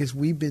understand that because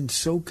we've been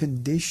so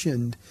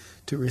conditioned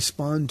to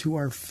respond to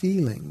our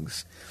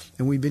feelings.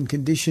 And we've been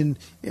conditioned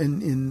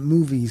in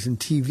movies and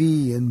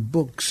TV and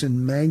books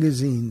and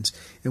magazines.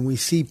 And we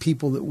see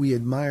people that we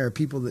admire,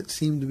 people that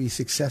seem to be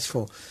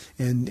successful.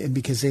 And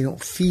because they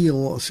don't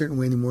feel a certain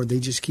way anymore,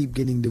 they just keep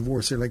getting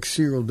divorced. They're like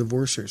serial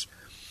divorcers.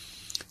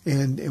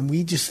 And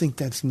we just think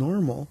that's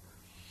normal.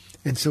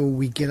 And so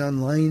we get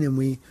online and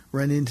we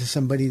run into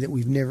somebody that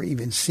we've never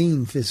even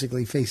seen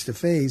physically face to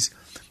face,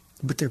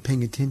 but they're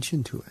paying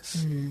attention to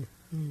us.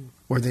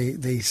 Or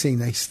they say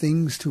nice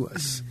things to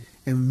us.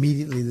 And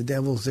immediately the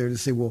devil's there to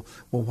say, well,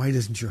 why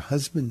doesn't your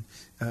husband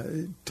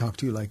talk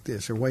to you like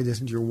this? Or why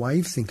doesn't your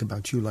wife think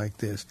about you like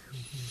this?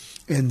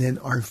 And then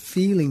our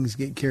feelings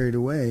get carried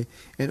away.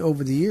 And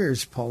over the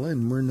years, Paula,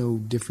 and we're no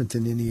different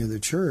than any other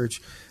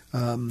church,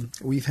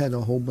 we've had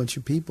a whole bunch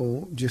of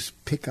people just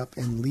pick up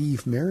and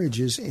leave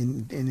marriages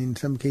and in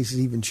some cases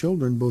even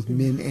children, both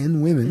men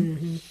and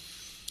women,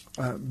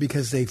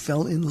 because they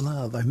fell in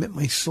love. I met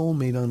my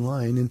soulmate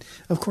online, and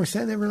of course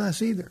that never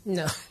lasts either.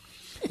 No.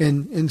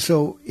 And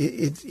so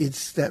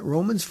it's that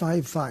Romans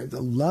 5:5,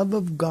 the love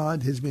of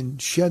God has been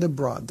shed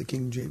abroad, the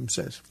King James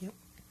says,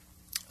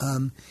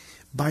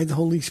 by the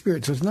Holy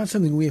Spirit. So it's not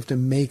something we have to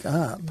make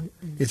up.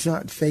 It's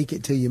not fake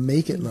it till you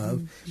make it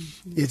love.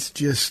 It's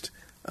just...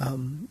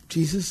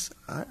 Jesus,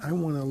 I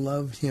want to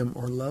love him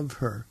or love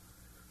her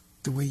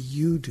the way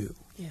you do.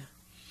 Yeah.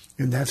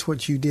 And that's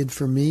what you did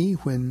for me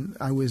when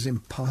I was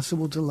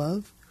impossible to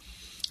love.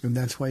 And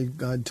that's why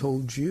God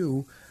told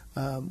you,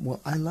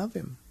 I love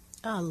him.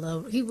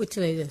 He would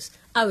tell you this.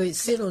 I would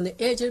sit on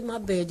the edge of my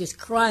bed just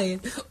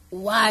crying,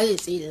 why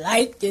is he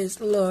like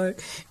this, Lord?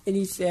 And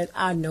he said,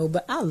 I know,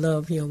 but I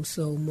love him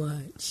so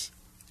much.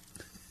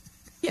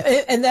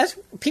 Yeah, and that's,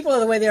 people are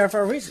the way they are for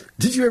a reason.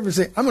 Did you ever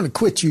say, I'm going to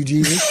quit you,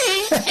 Jesus?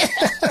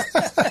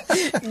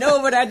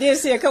 No, but I did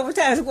say a couple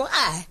times,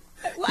 why?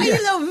 Why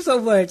you love him so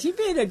much? He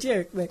being a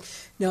jerk. But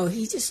no,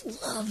 he just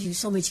loves you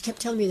so much. He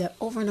kept telling me that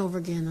over and over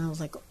again. And I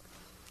was like,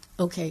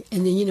 okay.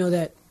 And then you know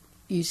that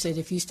you said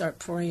if you start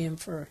praying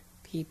for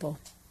people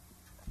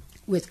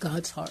with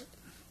God's heart,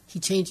 he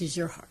changes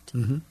your heart.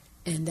 And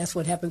that's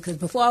what happened. Because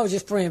before I was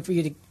just praying for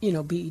you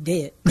to, be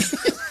dead.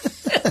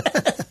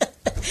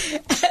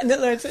 And the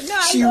Lord said,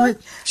 no,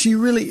 she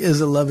really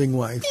is a loving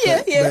wife.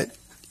 Yeah, but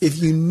if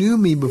you knew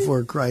me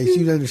before Christ,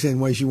 you'd understand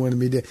why she wanted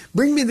me dead.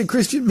 Bring me the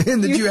Christian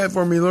man that you have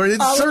for me, Lord.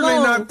 It's certainly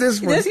not this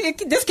one.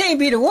 This can't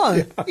be the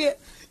one. Yeah.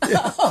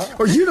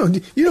 Or you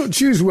don't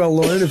choose well,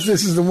 Lord, if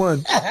this is the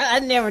one. I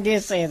never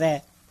did say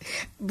that.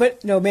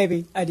 But no,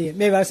 maybe I did.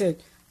 Maybe I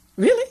said,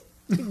 really?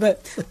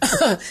 But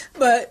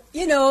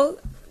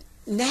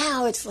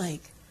now it's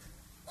like,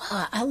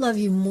 wow, I love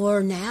you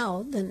more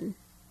now than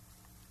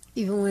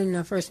even when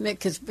I first met.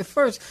 Because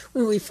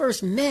when we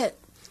first met,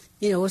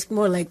 it's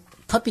more like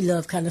puppy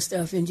love kind of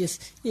stuff. And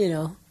just,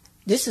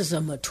 this is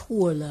a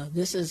mature love.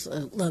 This is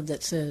a love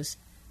that says,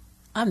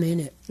 I'm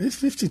in it. It's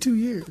 52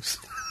 years.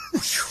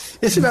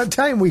 It's about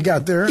time we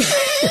got there.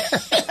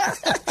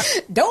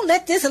 Don't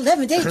let this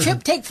 11-day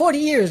trip take 40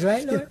 years,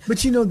 right, Lord? Yeah,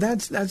 but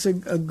that's a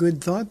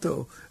good thought,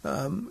 though.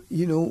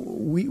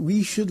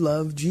 We should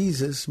love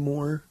Jesus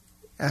more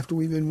after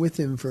we've been with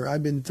him for,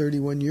 I've been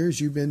 31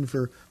 years, you've been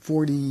for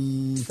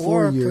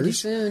 44 years. Pretty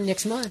soon,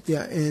 next month.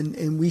 Yeah,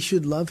 and we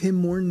should love him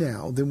more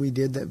now than we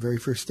did that very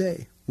first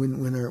day when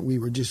we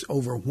were just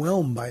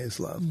overwhelmed by his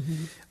love,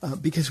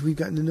 because we've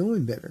gotten to know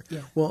him better.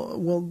 Yeah.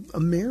 Well, a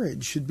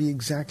marriage should be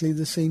exactly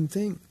the same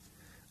thing.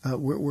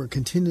 We're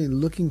continually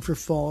looking for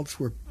faults.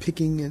 We're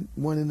picking at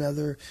one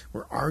another.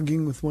 We're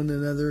arguing with one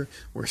another.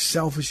 We're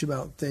selfish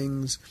about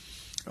things.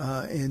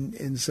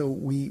 And so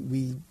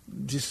we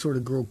just sort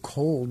of grow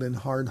cold and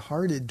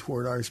hard-hearted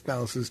toward our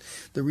spouses.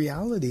 The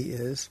reality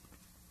is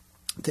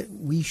that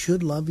we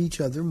should love each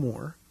other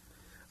more.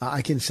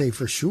 I can say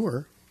for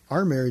sure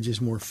our marriage is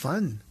more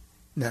fun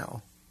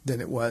now than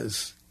it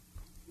was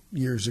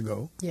years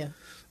ago. Yeah.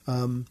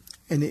 And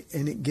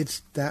it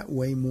gets that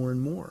way more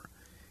and more.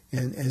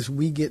 And as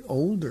we get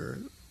older,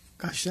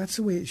 gosh, that's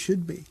the way it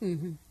should be.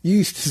 Mm-hmm. You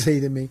used to say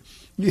to me,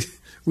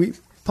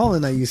 Paul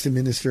and I used to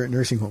minister at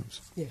nursing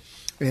homes. Yeah.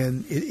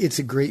 And it's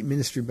a great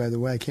ministry, by the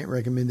way. I can't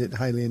recommend it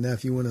highly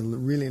enough. You want to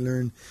really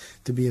learn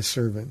to be a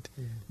servant.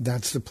 Mm-hmm.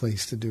 That's the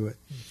place to do it.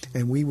 Mm-hmm.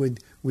 And we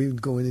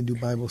would go in and do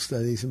Bible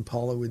studies, and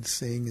Paula would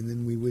sing, and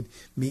then we would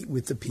meet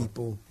with the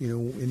people,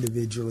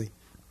 individually.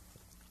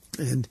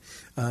 And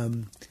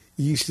you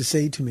used to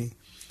say to me,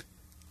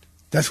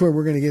 "That's where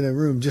we're going to get a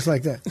room just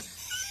like that."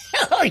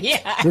 Oh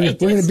yeah, we're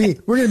going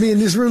to be in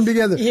this room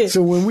together. Yeah.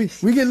 So when we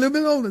get a little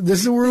bit older, this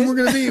is the room we're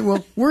going to be.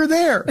 Well, we're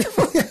there.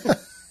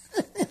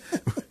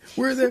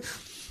 We're there.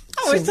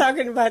 I was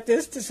talking about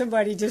this to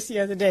somebody just the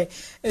other day,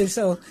 and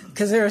so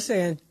because they were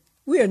saying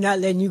we are not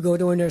letting you go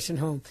to a nursing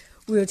home,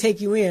 we'll take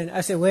you in.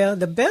 I said, well,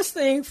 the best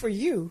thing for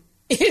you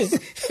is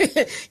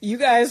you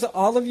guys,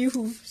 all of you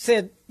who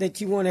said that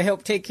you want to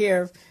help take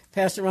care of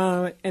Pastor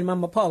Ron and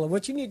Mama Paula,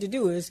 what you need to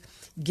do is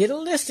get a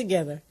list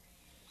together,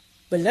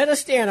 but let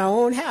us stay in our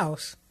own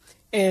house.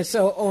 And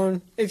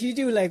so if you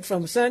do like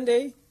from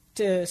Sunday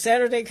to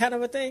Saturday kind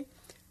of a thing,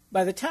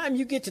 by the time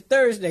you get to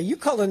Thursday, you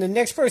calling the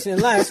next person in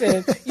line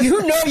saying,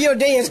 you know your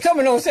day is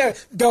coming on Saturday.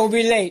 Don't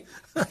be late.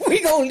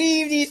 We going to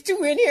leave these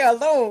two in here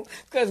alone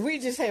because we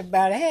just have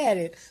about had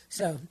it.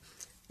 So,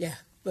 yeah,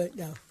 but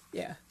no,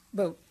 yeah.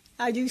 But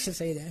I used to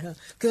say that,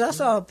 because I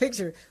saw a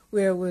picture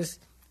where it was,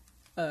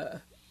 I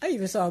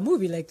even saw a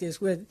movie like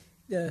this where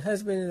the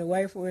husband and the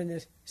wife were in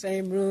the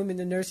same room in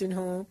the nursing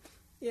home.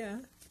 Yeah,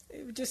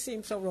 it just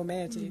seemed so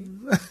romantic.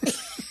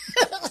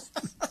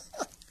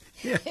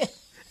 Yeah.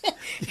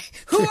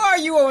 Who are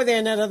you over there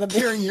in that other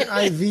carrying your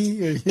IV or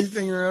your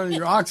thing around,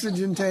 your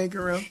oxygen tank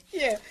around?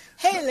 Yeah.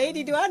 Hey,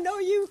 lady, do I know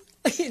you?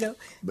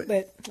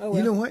 But oh well.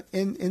 You know what?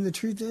 And the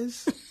truth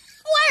is,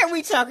 why are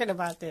we talking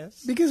about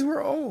this? Because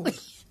we're old.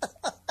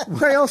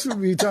 Why else would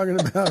we be talking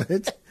about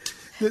it?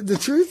 The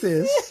truth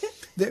is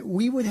that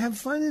we would have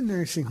fun in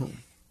nursing home.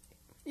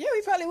 Yeah,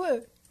 we probably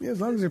would. Yeah, as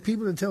long as there are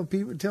people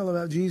to tell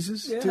about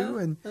Jesus too,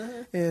 and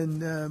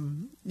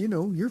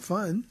you're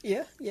fun.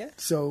 Yeah, yeah.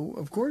 So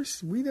of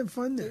course we'd have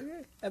fun there.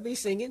 Yeah, I'll be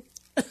singing.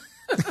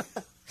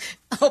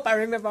 I hope I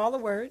remember all the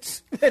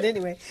words. But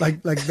anyway,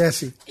 like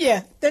Bessie.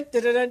 Yeah.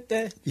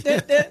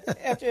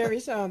 After every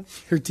song,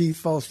 her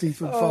false teeth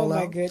would fall out.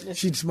 Oh my goodness!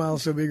 She'd smile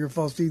so big her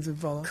false teeth would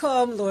fall out.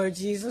 Come, Lord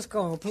Jesus,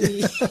 come,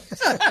 please.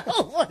 I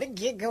don't want to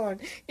get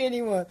going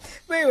anymore.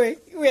 But anyway,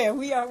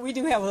 yeah, we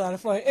do have a lot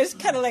of fun. It's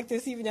kind of like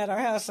this even at our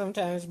house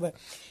sometimes. But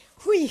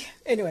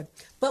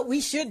but we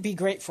should be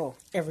grateful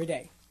every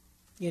day.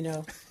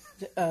 Yeah.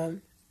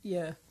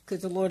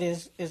 Because the Lord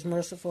is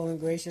merciful and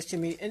gracious to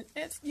me. And,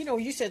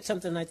 you said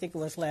something, I think it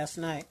was last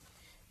night.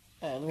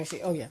 Let me see.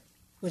 Oh, yeah.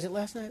 Was it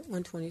last night?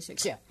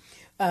 126. Yeah.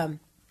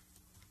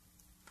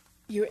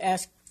 You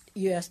asked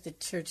the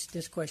church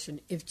this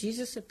question. If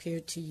Jesus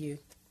appeared to you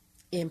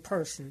in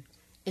person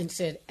and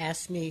said,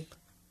 ask me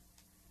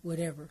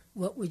whatever,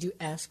 what would you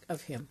ask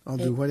of him? I'll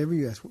do whatever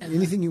you ask.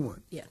 Anything you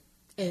want. Yeah.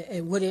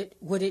 And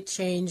would it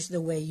change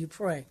the way you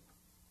pray?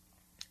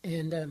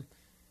 And,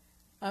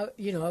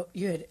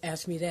 you had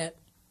asked me that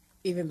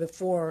even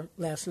before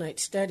last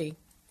night's study,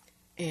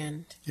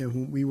 and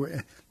we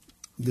were.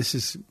 This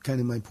is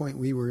kind of my point.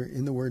 We were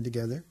in the Word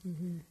together,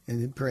 and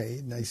had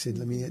prayed, and I said,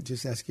 "Let me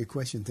just ask you a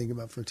question. Think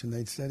about for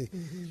tonight's study.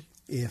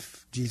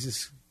 If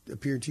Jesus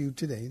appeared to you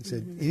today and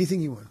said,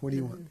 anything you want, what do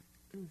you want?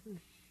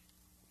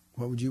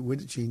 What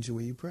would it change the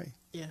way you pray?"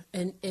 Yeah,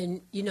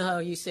 and you know how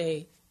you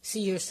say,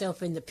 "See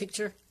yourself in the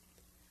picture."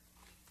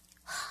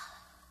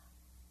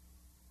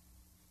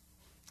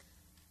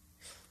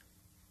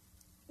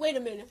 Wait a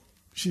minute.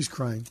 She's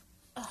crying.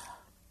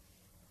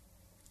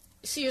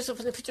 See yourself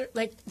in the picture,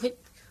 like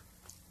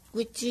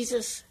with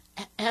Jesus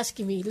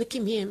asking me,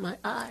 looking me in my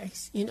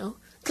eyes,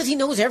 because he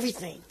knows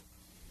everything.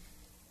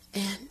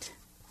 And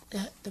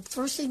the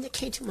first thing that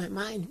came to my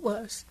mind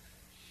was,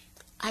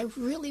 I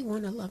really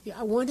want to love you.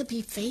 I want to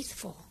be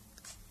faithful,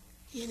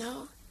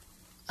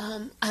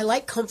 I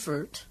like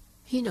comfort.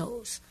 He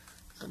knows.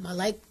 And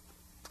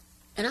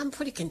I'm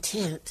pretty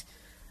content.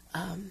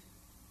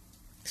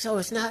 So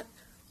it's not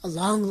a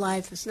long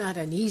life. It's not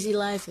an easy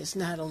life. It's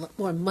not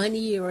more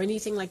money or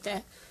anything like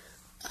that.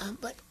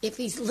 But if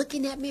he's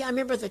looking at me, I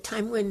remember the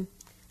time when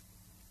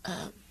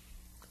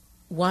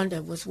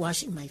Wanda was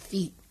washing my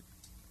feet.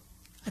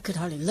 I could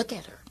hardly look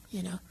at her,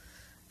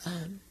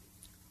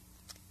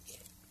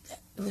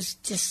 It was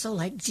just so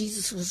like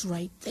Jesus was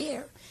right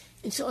there.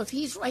 And so if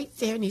he's right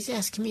there and he's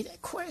asking me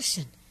that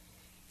question,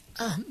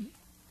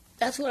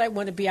 that's what I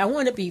want to be. I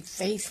want to be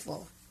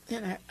faithful,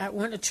 and I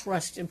want to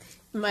trust him.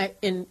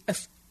 In a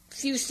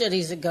few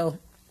studies ago,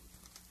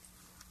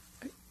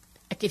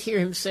 I could hear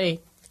him say,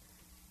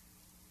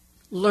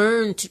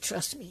 learn to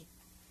trust me.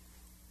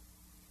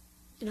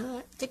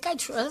 I think I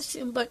trust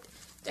him, but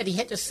that he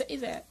had to say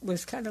that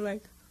was kind of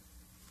like,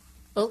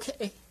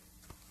 okay,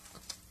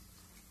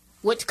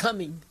 what's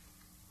coming?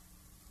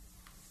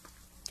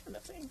 Kind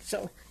of thing.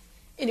 So,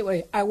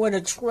 anyway, I want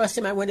to trust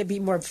him. I want to be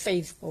more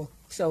faithful.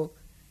 So,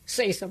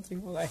 say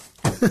something while I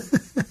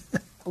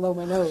blow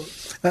my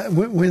nose.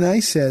 When I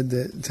said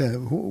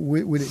that,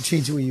 would it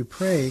change the way you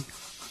pray?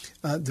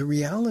 The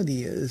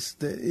reality is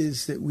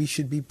that we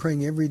should be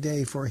praying every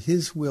day for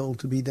His will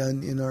to be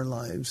done in our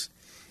lives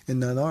and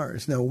not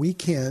ours. Now, we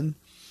can,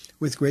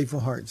 with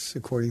grateful hearts,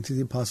 according to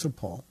the Apostle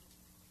Paul,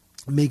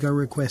 make our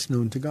requests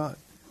known to God.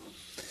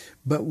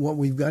 But what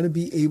we've got to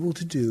be able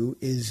to do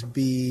is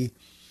be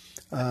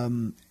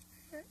as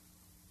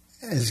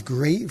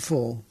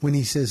grateful when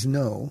He says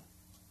no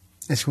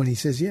as when He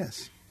says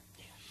yes.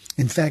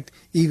 In fact,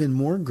 even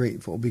more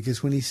grateful,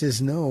 because when He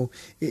says no,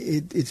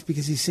 it's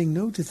because He's saying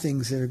no to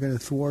things that are going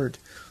to thwart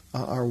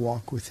our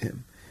walk with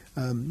Him.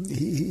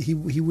 He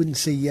wouldn't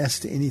say yes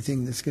to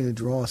anything that's going to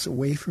draw us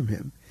away from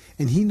Him.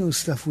 And He knows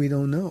stuff we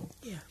don't know.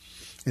 Yeah.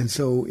 And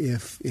so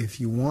if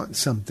you want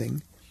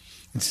something,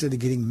 instead of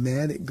getting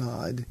mad at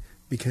God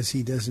because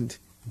He doesn't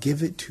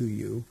give it to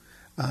you,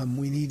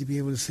 we need to be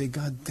able to say,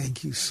 God,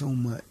 thank you so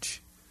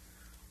much.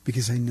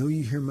 Because I know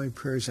you hear my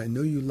prayers. I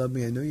know you love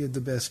me. I know you have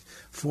the best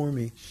for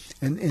me.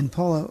 And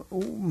Paula,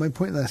 my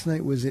point last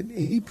night was that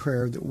any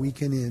prayer that we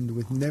can end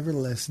with,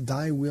 nevertheless,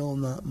 thy will,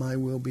 not my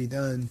will be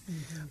done,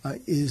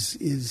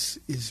 is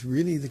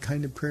really the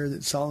kind of prayer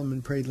that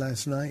Solomon prayed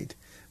last night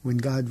when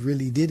God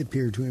really did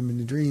appear to him in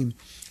a dream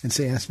and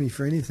say, ask me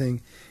for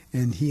anything.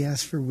 And he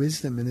asked for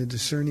wisdom and a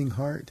discerning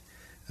heart,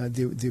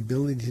 the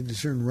ability to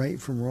discern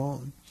right from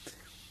wrong.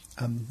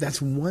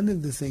 That's one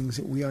of the things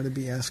that we ought to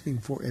be asking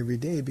for every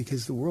day,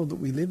 because the world that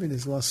we live in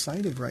has lost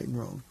sight of right and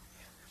wrong.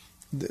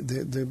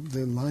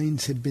 The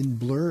lines have been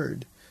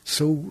blurred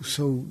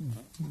so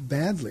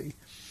badly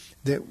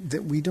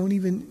that we don't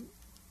even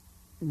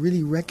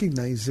really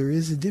recognize there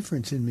is a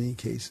difference in many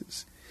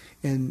cases.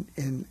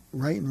 And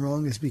right and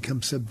wrong has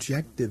become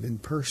subjective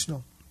and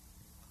personal.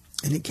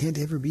 And it can't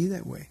ever be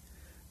that way.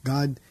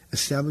 God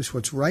established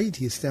what's right.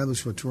 He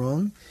established what's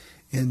wrong.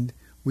 And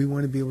we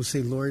want to be able to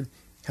say, Lord,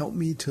 help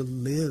me to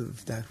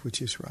live that which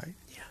is right.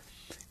 Yeah.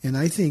 And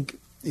I think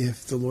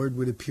if the Lord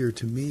would appear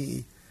to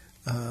me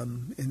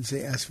and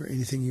say, ask for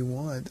anything you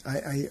want,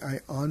 I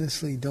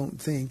honestly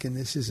don't think, and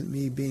this isn't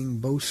me being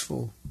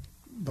boastful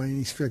by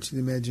any stretch of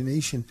the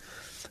imagination,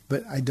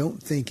 but I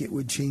don't think it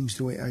would change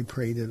the way I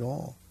prayed at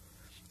all.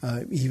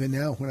 Even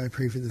now, when I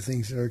pray for the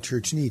things that our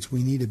church needs,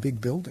 we need a big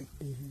building.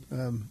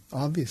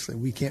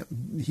 Obviously,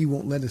 He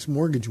won't let us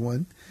mortgage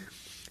one,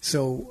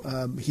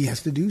 so He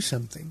has to do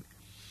something.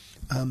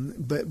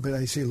 But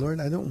I say, Lord,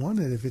 I don't want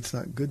it if it's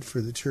not good for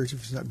the church,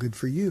 if it's not good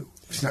for you,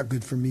 if it's not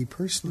good for me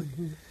personally.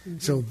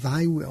 So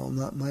thy will,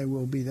 not my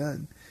will, be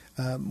done.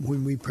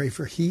 When we pray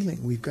for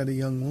healing, we've got a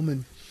young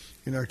woman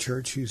in our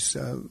church who's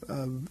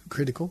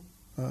critical,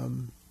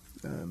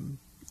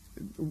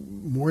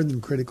 more than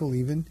critical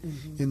even,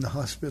 in the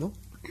hospital.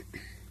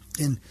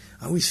 And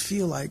I always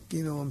feel like,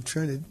 I'm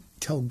trying to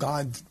tell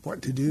God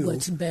what to do.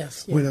 What's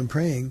best, yeah. When I'm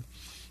praying,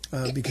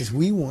 because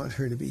we want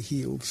her to be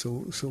healed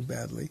so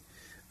badly.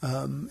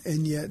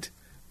 And yet,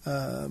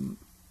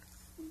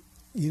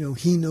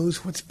 He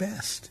knows what's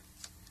best.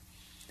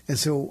 And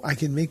so I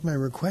can make my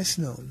request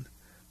known,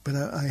 but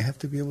I have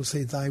to be able to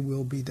say, thy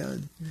will be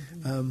done.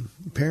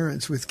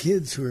 Parents with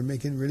kids who are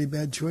making really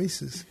bad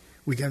choices,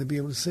 we got to be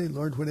able to say,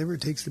 Lord, whatever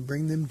it takes to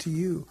bring them to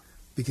you,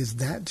 because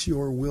that's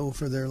your will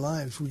for their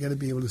lives. We got to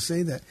be able to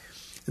say that.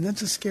 And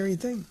that's a scary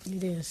thing.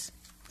 It is.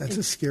 That's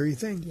a scary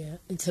thing. Yeah.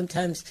 And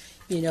sometimes,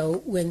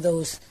 when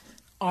those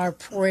our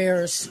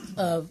prayers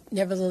of,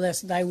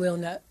 nevertheless, thy will,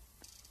 not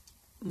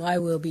my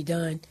will be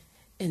done.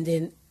 And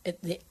then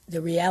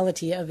the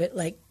reality of it,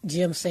 like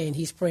Jim's saying,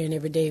 he's praying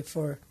every day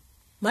for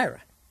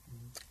Myra.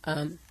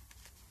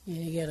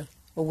 You get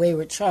a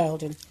wayward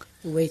child, and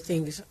the way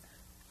things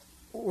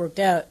worked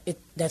out,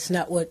 that's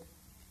not what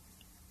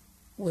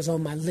was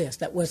on my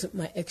list. That wasn't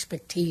my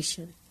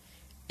expectation.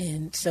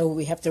 And so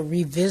we have to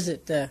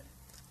revisit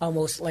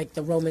almost like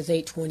the Romans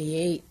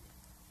 8:28.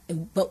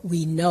 But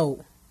we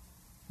know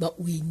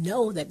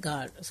that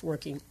God is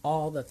working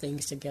all the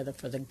things together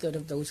for the good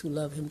of those who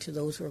love Him, to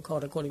those who are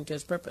called according to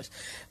His purpose.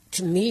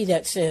 To me,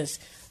 that says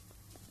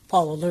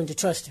Paul will learn to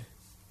trust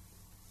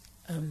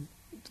Him,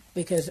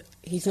 because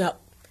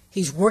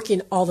He's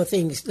working all the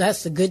things.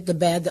 That's the good, the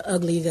bad, the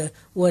ugly, the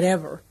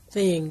whatever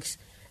things.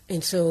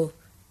 And so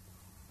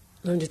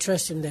learn to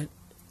trust Him, that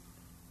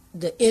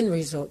the end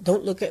result,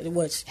 don't look at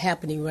what's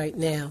happening right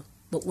now,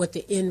 but what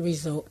the end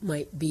result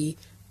might be,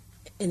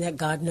 and that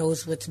God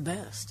knows what's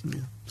best.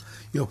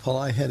 Yeah. Paul,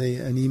 I had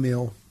an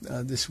email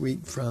this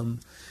week from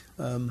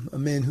a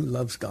man who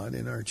loves God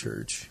in our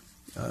church.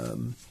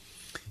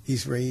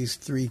 He's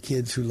raised 3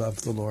 kids who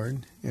love the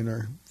Lord and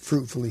are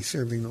fruitfully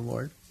serving the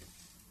Lord.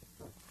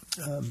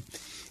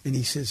 And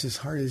he says his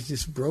heart is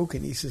just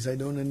broken. He says, I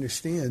don't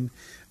understand.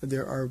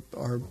 There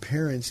are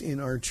parents in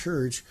our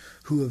church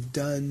who have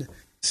done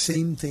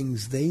same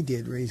things they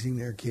did raising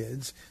their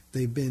kids.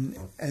 They've been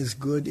as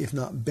good, if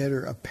not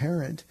better, a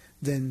parent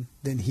than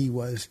he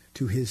was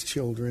to his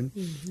children.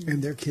 Mm-hmm.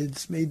 And their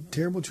kids made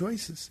terrible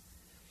choices.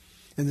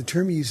 And the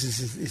term he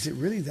uses is it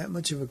really that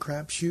much of a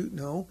crapshoot?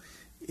 No.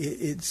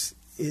 It's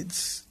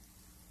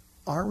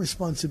our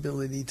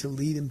responsibility to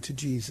lead them to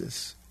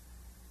Jesus.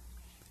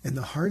 And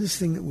the hardest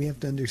thing that we have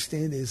to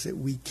understand is that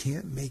we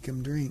can't make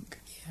them drink.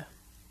 Yeah.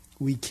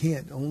 We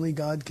can't. Only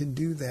God can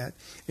do that.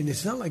 And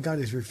it's not like God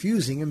is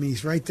refusing. I mean,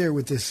 he's right there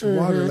with this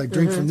water, like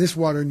drink from this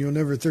water and you'll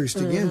never thirst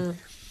again.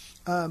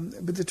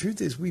 But the truth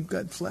is we've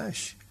got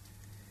flesh.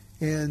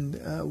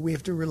 And we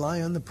have to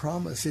rely on the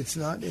promise. It's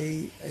not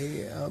a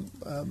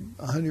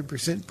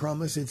 100%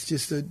 promise. It's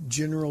just a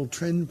general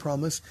trend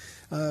promise.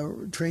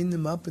 Train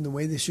them up in the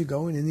way they should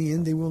go, and in the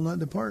end, they will not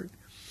depart.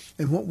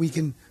 And what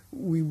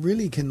we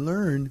really can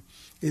learn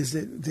is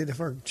that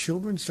if our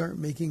children start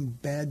making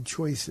bad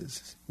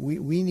choices,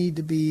 we need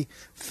to be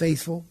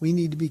faithful. We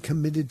need to be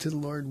committed to the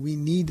Lord. We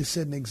need to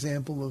set an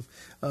example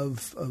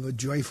of a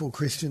joyful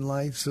Christian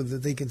life so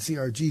that they can see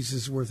our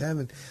Jesus is worth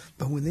having.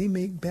 But when they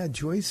make bad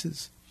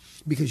choices,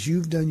 because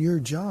you've done your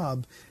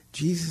job,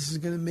 Jesus is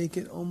going to make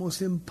it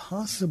almost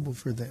impossible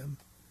for them.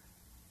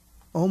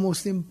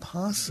 Almost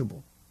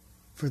impossible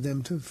for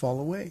them to fall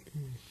away.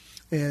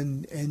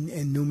 And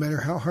no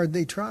matter how hard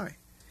they try.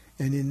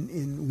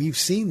 And we've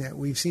seen that.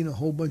 We've seen a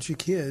whole bunch of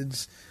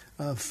kids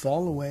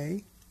fall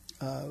away,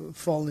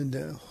 fall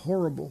into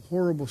horrible,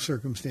 horrible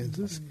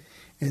circumstances.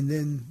 Mm-hmm. And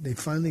then they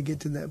finally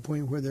get to that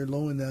point where they're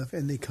low enough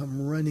and they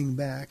come running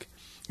back.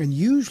 And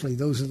usually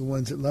those are the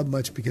ones that love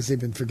much because they've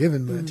been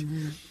forgiven much.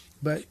 Mm-hmm.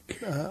 But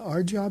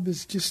our job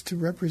is just to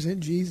represent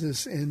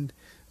Jesus, and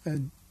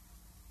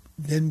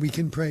then we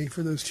can pray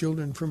for those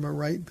children from a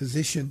right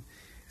position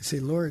and say,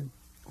 Lord,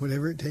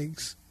 whatever it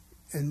takes.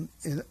 And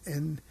you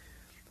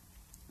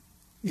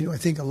know, I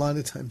think a lot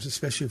of times,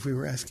 especially if we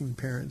were asking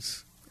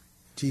parents,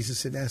 Jesus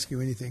said, ask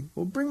you anything.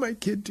 Well, bring my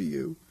kid to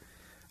you.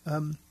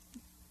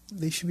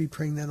 They should be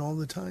praying that all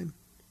the time.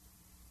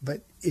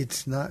 But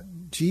it's not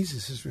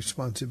Jesus'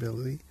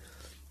 responsibility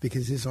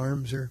because his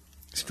arms are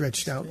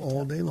stretched out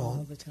all day long.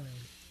 All the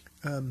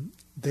time.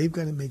 They've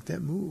got to make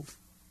that move.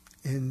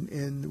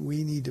 And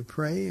we need to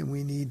pray, and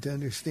we need to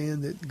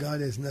understand that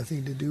God has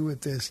nothing to do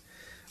with this,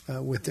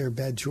 with their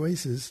bad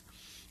choices.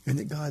 And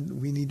that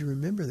we need to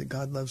remember that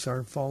God loves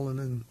our fallen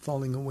and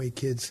falling away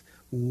kids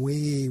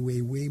way,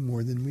 way, way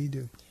more than we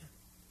do.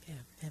 Yeah,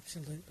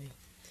 absolutely.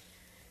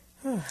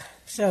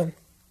 So,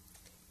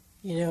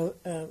 you know,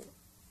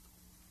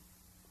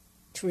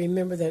 to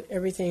remember that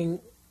everything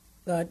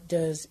God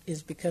does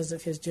is because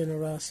of his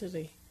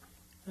generosity.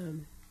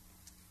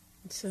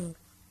 So,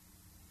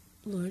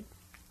 Lord,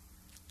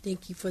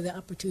 thank you for the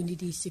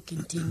opportunities to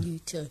continue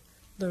to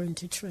learn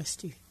to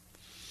trust you.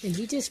 And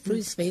he just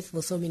proves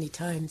faithful so many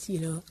times, you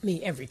know, I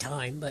mean, every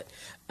time, but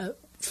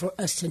for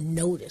us to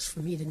notice, for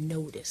me to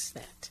notice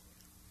that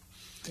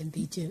and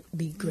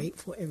be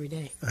grateful every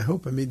day. I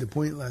hope I made the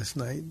point last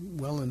night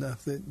well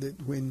enough that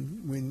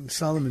when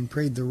Solomon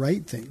prayed the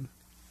right thing,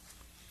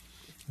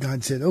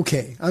 God said,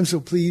 okay, I'm so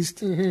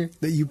pleased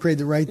that you prayed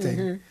the right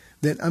thing,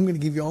 that I'm going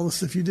to give you all the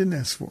stuff you didn't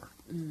ask for.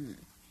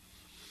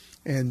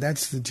 And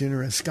that's the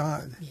generous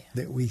God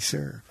that we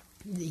serve.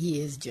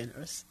 He is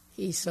generous.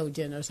 He's so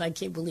generous. I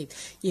can't believe,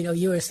 you know,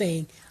 you were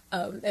saying,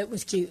 that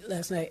was cute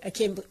last night.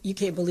 You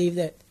can't believe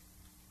that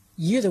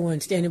you're the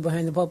one standing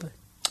behind the pulpit.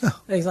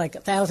 Oh. There's like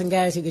 1,000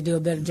 guys who could do a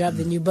better job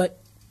than you, but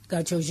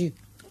God chose you.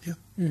 Yeah.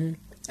 Mm-hmm.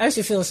 I used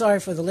to feel sorry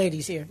for the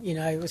ladies here. You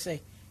know, I would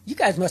say, you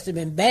guys must have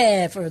been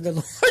bad for the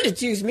Lord to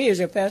choose me as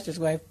your pastor's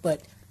wife,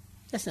 but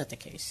that's not the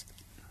case.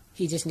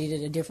 He just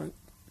needed a different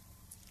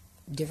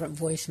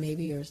voice,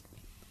 maybe, or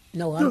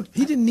no.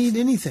 He didn't need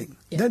anything.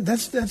 Yeah.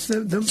 That's the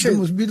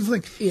most beautiful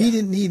thing. Yeah. He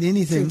didn't need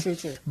anything. True.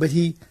 But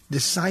he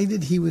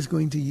decided he was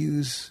going to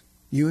use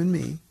you and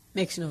me.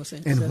 Makes no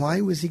sense. And why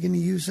was he going to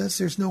use us?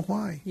 There's no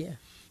why. Yeah.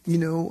 You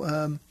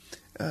know,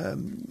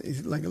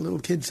 like a little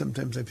kid,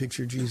 sometimes I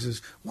picture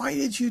Jesus. Why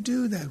did you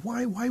do that?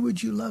 Why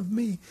would you love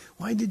me?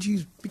 Why did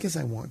you? Because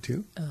I want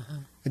to.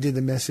 I did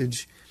the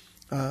message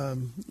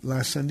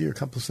last Sunday or a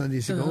couple of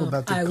Sundays ago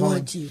about the calling.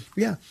 Want you.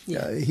 Yeah.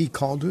 He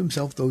called to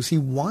himself those he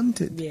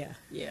wanted.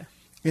 Yeah.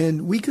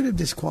 And we could have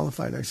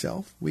disqualified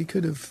ourselves. We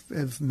could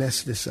have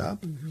messed this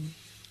up.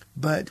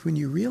 But when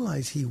you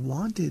realize he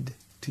wanted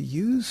to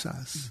use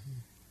us,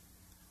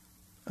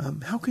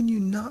 how can you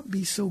not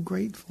be so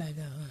grateful? I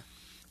know.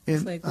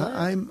 And like,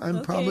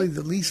 I'm probably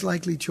the least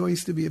likely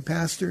choice to be a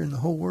pastor in the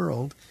whole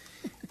world.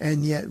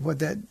 And yet what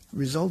that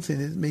results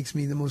in, it makes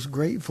me the most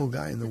grateful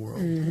guy in the world.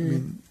 I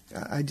mean,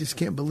 I just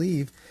can't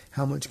believe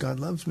how much God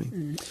loves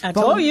me. I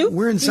told you.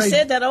 He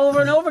said that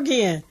over and over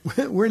again.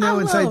 We're now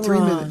inside 3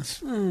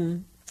 minutes.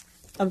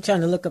 I'm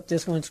trying to look up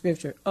this one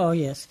scripture. Oh,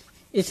 yes.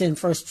 It's in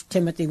 1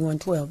 Timothy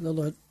 1:12. The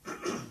Lord,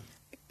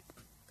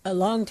 a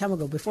long time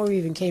ago, before we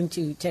even came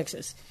to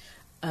Texas,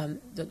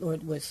 the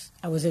Lord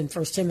I was in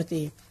 1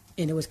 Timothy,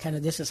 and it was kind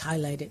of, this is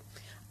highlighted.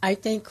 I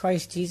thank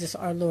Christ Jesus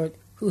our Lord,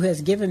 who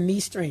has given me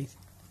strength,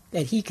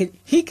 that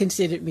he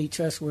considered me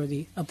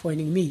trustworthy,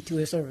 appointing me to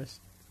his service.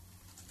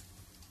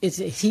 it's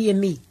he and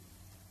me.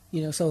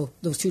 So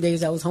those 2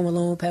 days I was home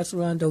alone, Pastor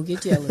Ron, don't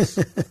get jealous.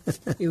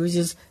 It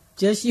was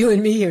just you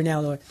and me here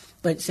now, Lord.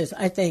 But it says,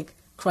 I thank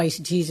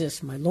Christ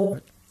Jesus, my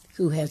Lord,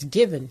 who has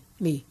given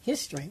me his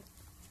strength,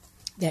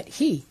 that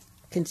he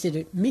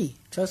considered me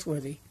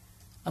trustworthy,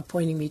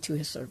 appointing me to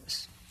his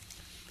service.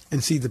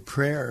 And see, the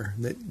prayer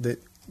that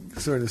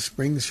sort of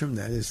springs from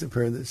that is the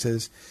prayer that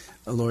says,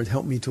 Lord,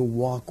 help me to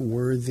walk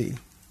worthy.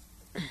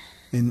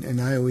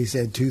 And I always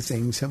add two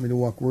things. Help me to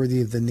walk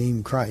worthy of the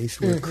name Christ.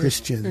 We're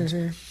Christians.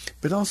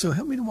 But also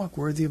help me to walk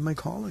worthy of my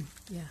calling.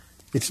 Yeah.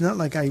 It's not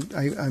like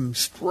I'm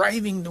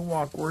striving to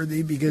walk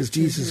worthy because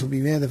Jesus will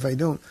be mad if I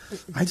don't.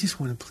 I just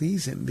want to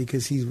please him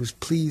because he was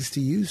pleased to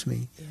use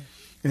me. Yeah.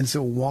 And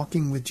so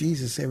walking with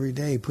Jesus every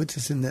day puts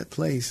us in that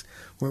place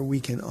where we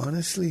can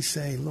honestly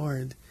say,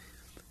 Lord,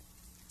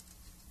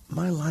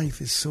 my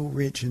life is so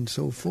rich and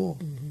so full.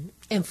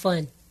 And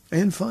fun.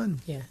 And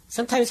fun. Yeah.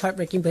 Sometimes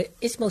heartbreaking, but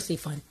it's mostly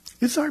fun.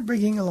 It's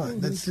heartbreaking a lot.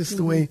 That's just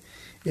the way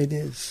it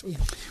is. Yeah.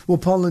 Well,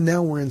 Paula,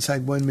 now we're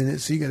inside 1 minute,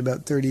 so you got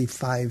about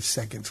 35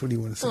 seconds. What do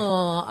you want to say?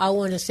 Oh, I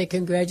want to say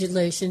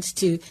congratulations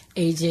to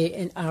AJ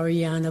and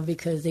Ariana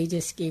because they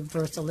just gave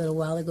birth a little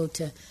while ago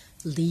to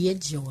Leah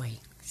Joy.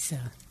 So,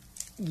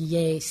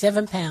 yay,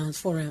 7 pounds,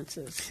 4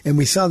 ounces. And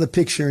we saw the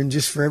picture, and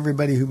just for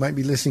everybody who might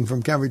be listening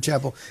from Calvary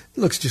Chapel, it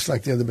looks just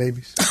like the other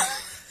babies.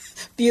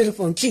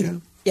 Beautiful and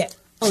cute. Yeah.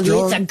 Only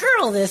it's a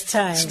girl this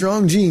time.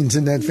 Strong genes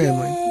in that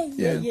family.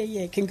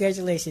 Yeah.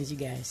 Congratulations, you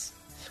guys.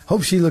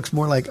 Hope she looks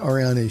more like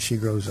Ariana as she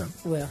grows up.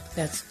 Well,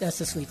 that's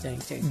a sweet thing,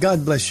 too.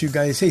 God bless you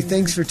guys. Hey,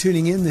 thanks for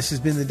tuning in. This has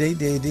been the Date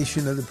Day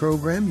edition of the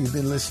program. You've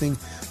been listening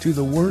to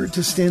The Word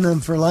to Stand On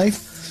for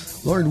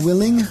Life. Lord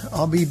willing,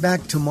 I'll be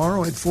back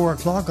tomorrow at 4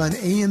 o'clock on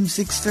AM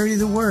 630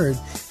 The Word.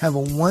 Have a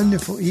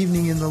wonderful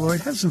evening in the Lord.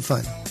 Have some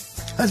fun.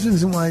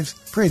 Husbands and wives,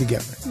 pray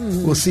together.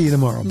 We'll see you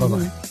tomorrow.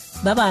 Bye-bye.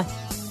 Bye-bye.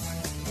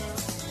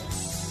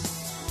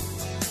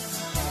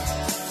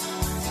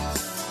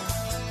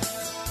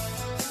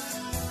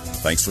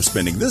 Thanks for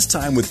spending this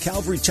time with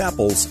Calvary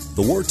Chapel's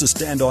The Word to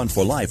Stand On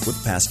for Life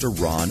with Pastor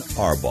Ron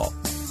Arbaugh.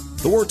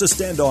 The Word to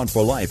Stand On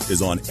for Life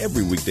is on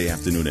every weekday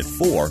afternoon at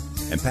 4,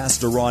 and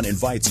Pastor Ron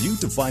invites you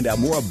to find out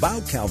more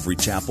about Calvary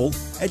Chapel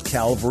at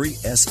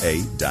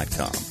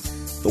calvarysa.com.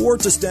 The Word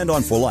to Stand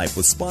On for Life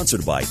was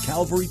sponsored by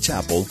Calvary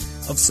Chapel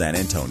of San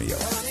Antonio.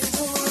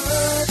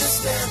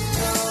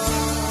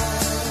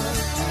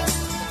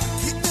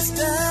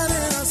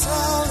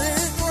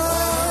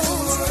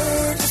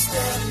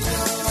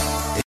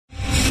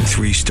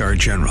 Three-star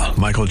General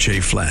Michael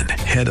J. Flynn,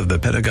 head of the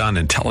Pentagon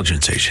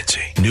Intelligence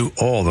Agency, knew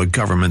all the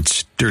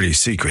government's dirty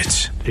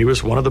secrets. He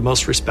was one of the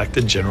most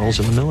respected generals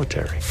in the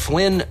military.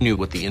 Flynn knew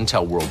what the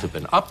intel world had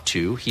been up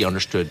to. He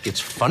understood its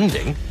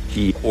funding.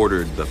 He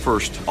ordered the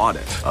first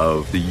audit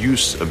of the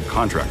use of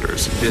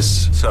contractors.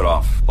 This set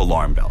off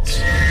alarm bells.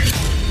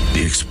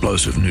 The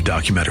explosive new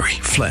documentary,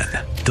 Flynn,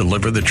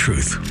 Deliver the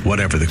Truth,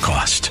 Whatever the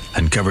Cost,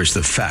 uncovers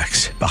the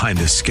facts behind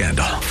this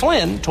scandal.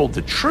 Flynn told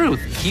the truth.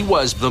 He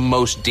was the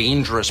most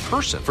dangerous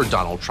person for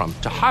Donald Trump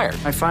to hire.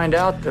 I find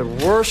out the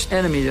worst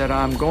enemy that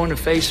I'm going to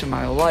face in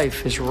my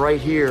life is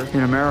right here in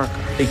America.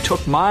 They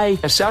took my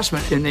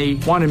assessment and they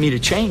wanted me to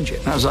change it.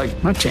 And I was like,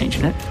 I'm not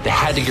changing it. They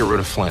had to get rid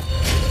of Flynn.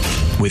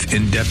 With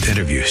in-depth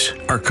interviews,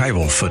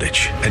 archival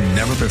footage, and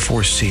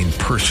never-before-seen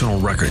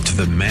personal records of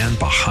the man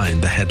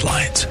behind the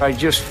headlines. I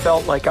just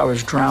felt like I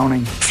was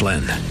drowning.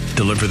 Flynn,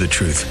 Deliver the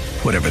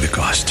Truth, Whatever the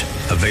Cost.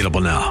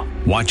 Available now.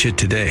 Watch it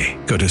today.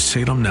 Go to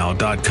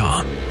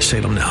salemnow.com.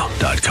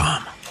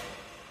 salemnow.com.